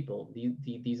different people.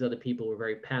 These other people were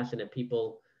very passionate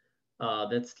people.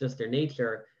 That's just their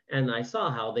nature. And I saw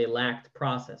how they lacked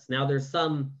process. Now there's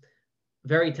some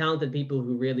very talented people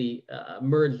who really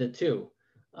merge the two.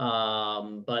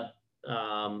 The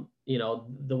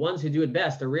ones who do it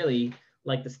best are really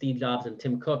like the Steve Jobs and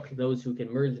Tim Cook, those who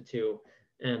can merge the two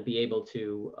and be able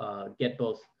to get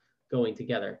both going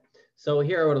together. So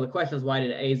here are the questions. Why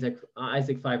did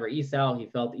Isaac favor Esau? He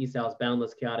felt Esau's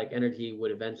boundless chaotic energy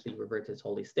would eventually revert to its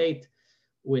holy state,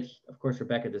 which of course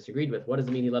Rebecca disagreed with. What does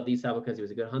it mean he loved Esau? Because he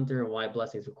was a good hunter, and why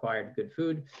blessings required good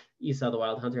food? Esau, the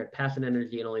wild hunter, had passion,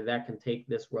 energy, and only that can take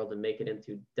this world and make it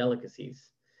into delicacies.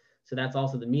 So that's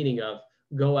also the meaning of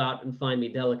go out and find me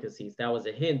delicacies. That was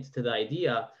a hint to the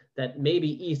idea that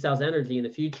maybe Esau's energy in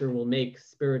the future will make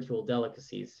spiritual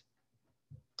delicacies.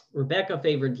 Rebecca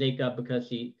favored Jacob because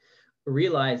she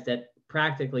realized that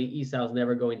practically Esau's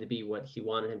never going to be what she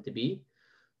wanted him to be.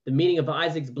 The meaning of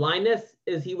Isaac's blindness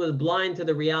is he was blind to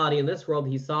the reality in this world.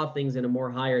 He saw things in a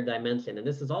more higher dimension. And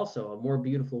this is also a more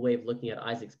beautiful way of looking at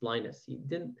Isaac's blindness.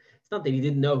 It's not that he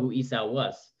didn't know who Esau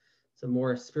was. It's a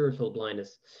more spiritual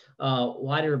blindness.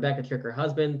 Why did Rebecca trick her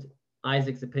husband?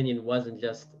 Isaac's opinion wasn't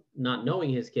just not knowing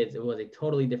his kids. It was a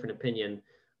totally different opinion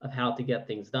of how to get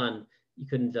things done. You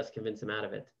couldn't just convince him out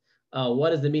of it.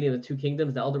 What is the meaning of the two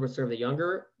kingdoms? The elder will serve the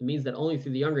younger. It means that only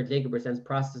through the younger Jacob presents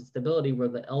process of stability where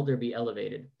the elder be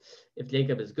elevated. If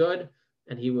Jacob is good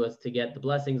and he was to get the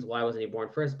blessings, why wasn't he born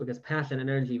first? Because passion and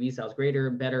energy of Esau is greater,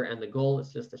 better, and the goal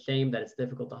is just a shame that it's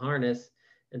difficult to harness.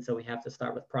 And so we have to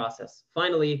start with process.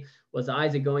 Finally, was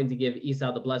Isaac going to give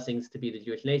Esau the blessings to be the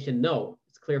Jewish nation? No,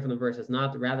 it's clear from the verses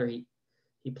not. Rather, he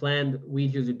planned we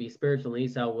Jews would be spiritual and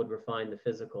Esau would refine the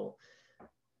physical.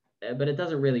 But it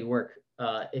doesn't really work.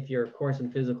 If you're a course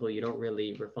in physical, you don't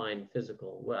really refine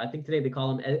physical. Well, I think today they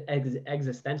call them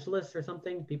existentialists or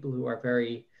something, people who are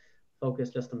very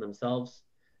focused just on themselves.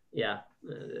 Yeah.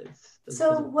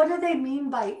 So what do they mean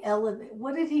by elevate?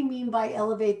 What did he mean by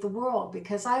elevate the world?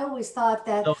 Because I always thought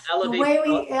that the way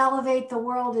we elevate the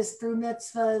world is through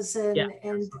mitzvahs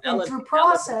and through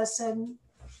process.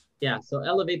 So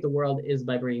elevate the world is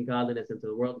by bringing godliness into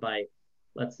the world by,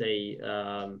 let's say,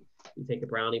 you take a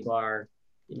brownie bar,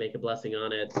 you make a blessing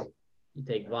on it, you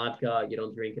take vodka, you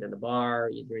don't drink it in a bar,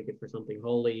 you drink it for something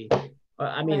holy.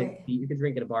 I mean, Right. you can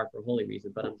drink it in a bar for a holy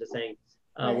reason, but I'm just saying,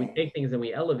 we Right. take things and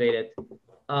we elevate it.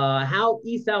 How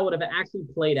Esau would have actually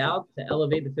played out to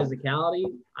elevate the physicality,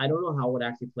 I don't know how it would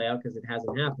actually play out because it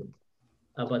hasn't happened.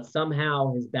 But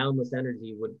somehow his boundless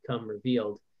energy would come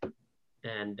revealed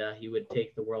and he would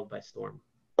take the world by storm.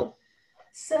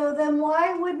 So then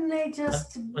why wouldn't they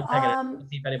just One second, let's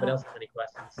see if anybody else has any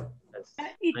questions.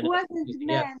 It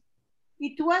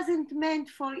wasn't meant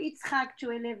for Yitzchak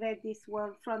to elevate this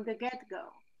world from the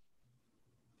get-go.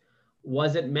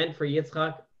 Was it meant for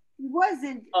Yitzchak? It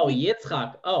wasn't. Oh,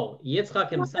 Yitzchak. Oh, Yitzchak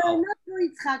himself. No, not for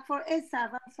Yitzchak, for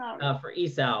Esav. I'm sorry. For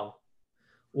Esau.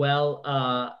 Well,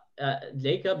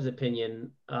 Jacob's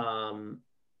opinion.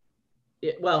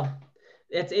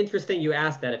 It's interesting you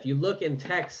asked that. If you look in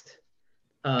text,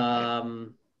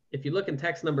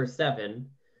 number 7,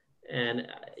 and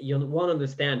you won't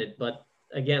understand it, but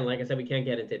again, like I said, we can't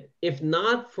get into it. If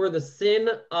not for the sin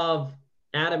of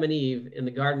Adam and Eve in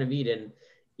the Garden of Eden,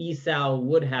 Esau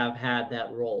would have had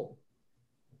that role.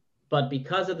 But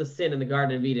because of the sin in the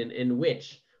Garden of Eden, in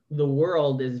which the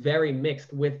world is very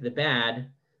mixed with the bad,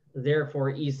 therefore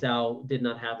Esau did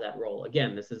not have that role.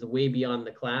 Again, this is way beyond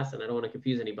the class, and I don't want to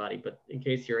confuse anybody, but in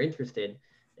case you're interested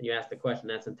and you ask the question,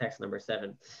 that's in text number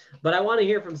 7. But I want to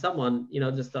hear from someone,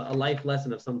 just a life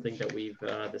lesson of something that we've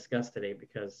discussed today,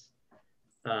 because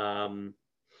I'd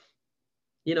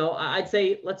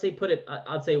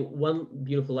say one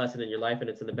beautiful lesson in your life, and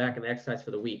it's in the back of the exercise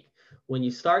for the week. When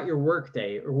you start your work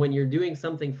day or when you're doing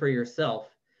something for yourself,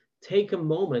 take a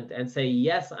moment and say,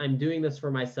 yes, I'm doing this for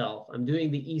myself. I'm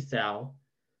doing the Esau,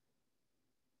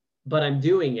 but I'm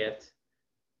doing it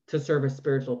to serve a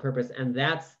spiritual purpose. And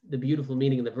that's the beautiful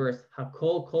meaning in the verse.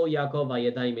 Hakol kol Yaakov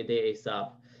vayadayim yedei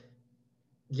Esav.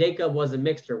 Jacob was a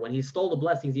mixture. When he stole the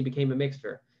blessings, he became a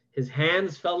mixture. His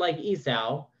hands felt like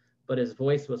Esau, but his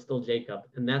voice was still Jacob.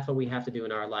 And that's what we have to do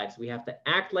in our lives. We have to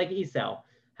act like Esau,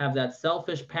 have that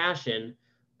selfish passion,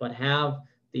 but have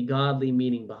the godly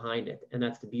meaning behind it. And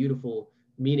that's the beautiful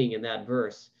meaning in that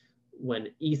verse when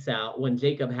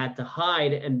Jacob had to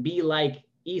hide and be like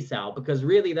Esau, because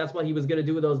really that's what he was going to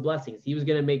do with those blessings. He was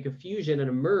going to make a fusion and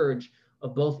a merge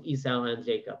of both Esau and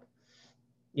Jacob.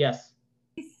 Yes.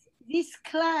 This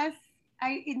class,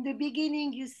 in the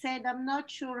beginning you said, I'm not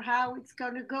sure how it's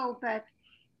going to go,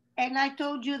 and I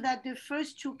told you that the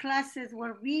first 2 classes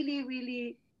were really,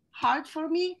 really hard for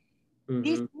me. Mm-hmm.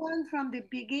 This one from the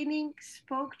beginning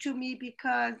spoke to me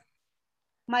because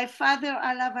my father,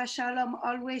 alav hashalom,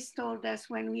 always told us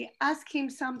when we ask him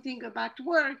something about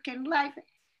work and life,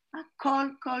 kol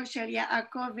kol shel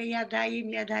Yaakov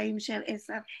v'yadayim yadayim shel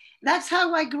Esav. That's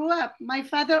how I grew up. My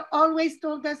father always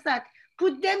told us that.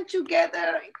 Put them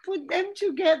together.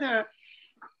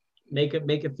 Make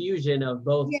a fusion of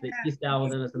both the Esau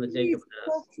within us and the Jacob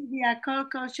within us.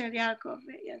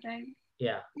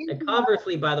 Yeah. And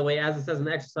conversely, by the way, as it says in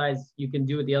the exercise, you can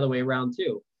do it the other way around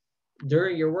too.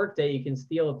 During your workday, you can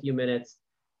steal a few minutes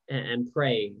and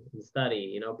pray and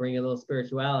study. Bring a little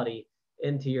spirituality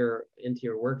into your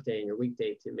workday and your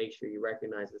weekday to make sure you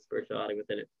recognize the spirituality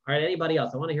within it. All right. Anybody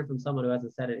else? I want to hear from someone who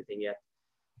hasn't said anything yet.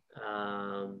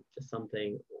 Just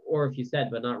something, or if you said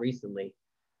but not recently,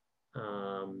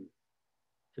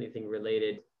 anything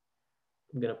related.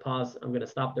 I'm gonna pause. I'm gonna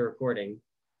stop the recording.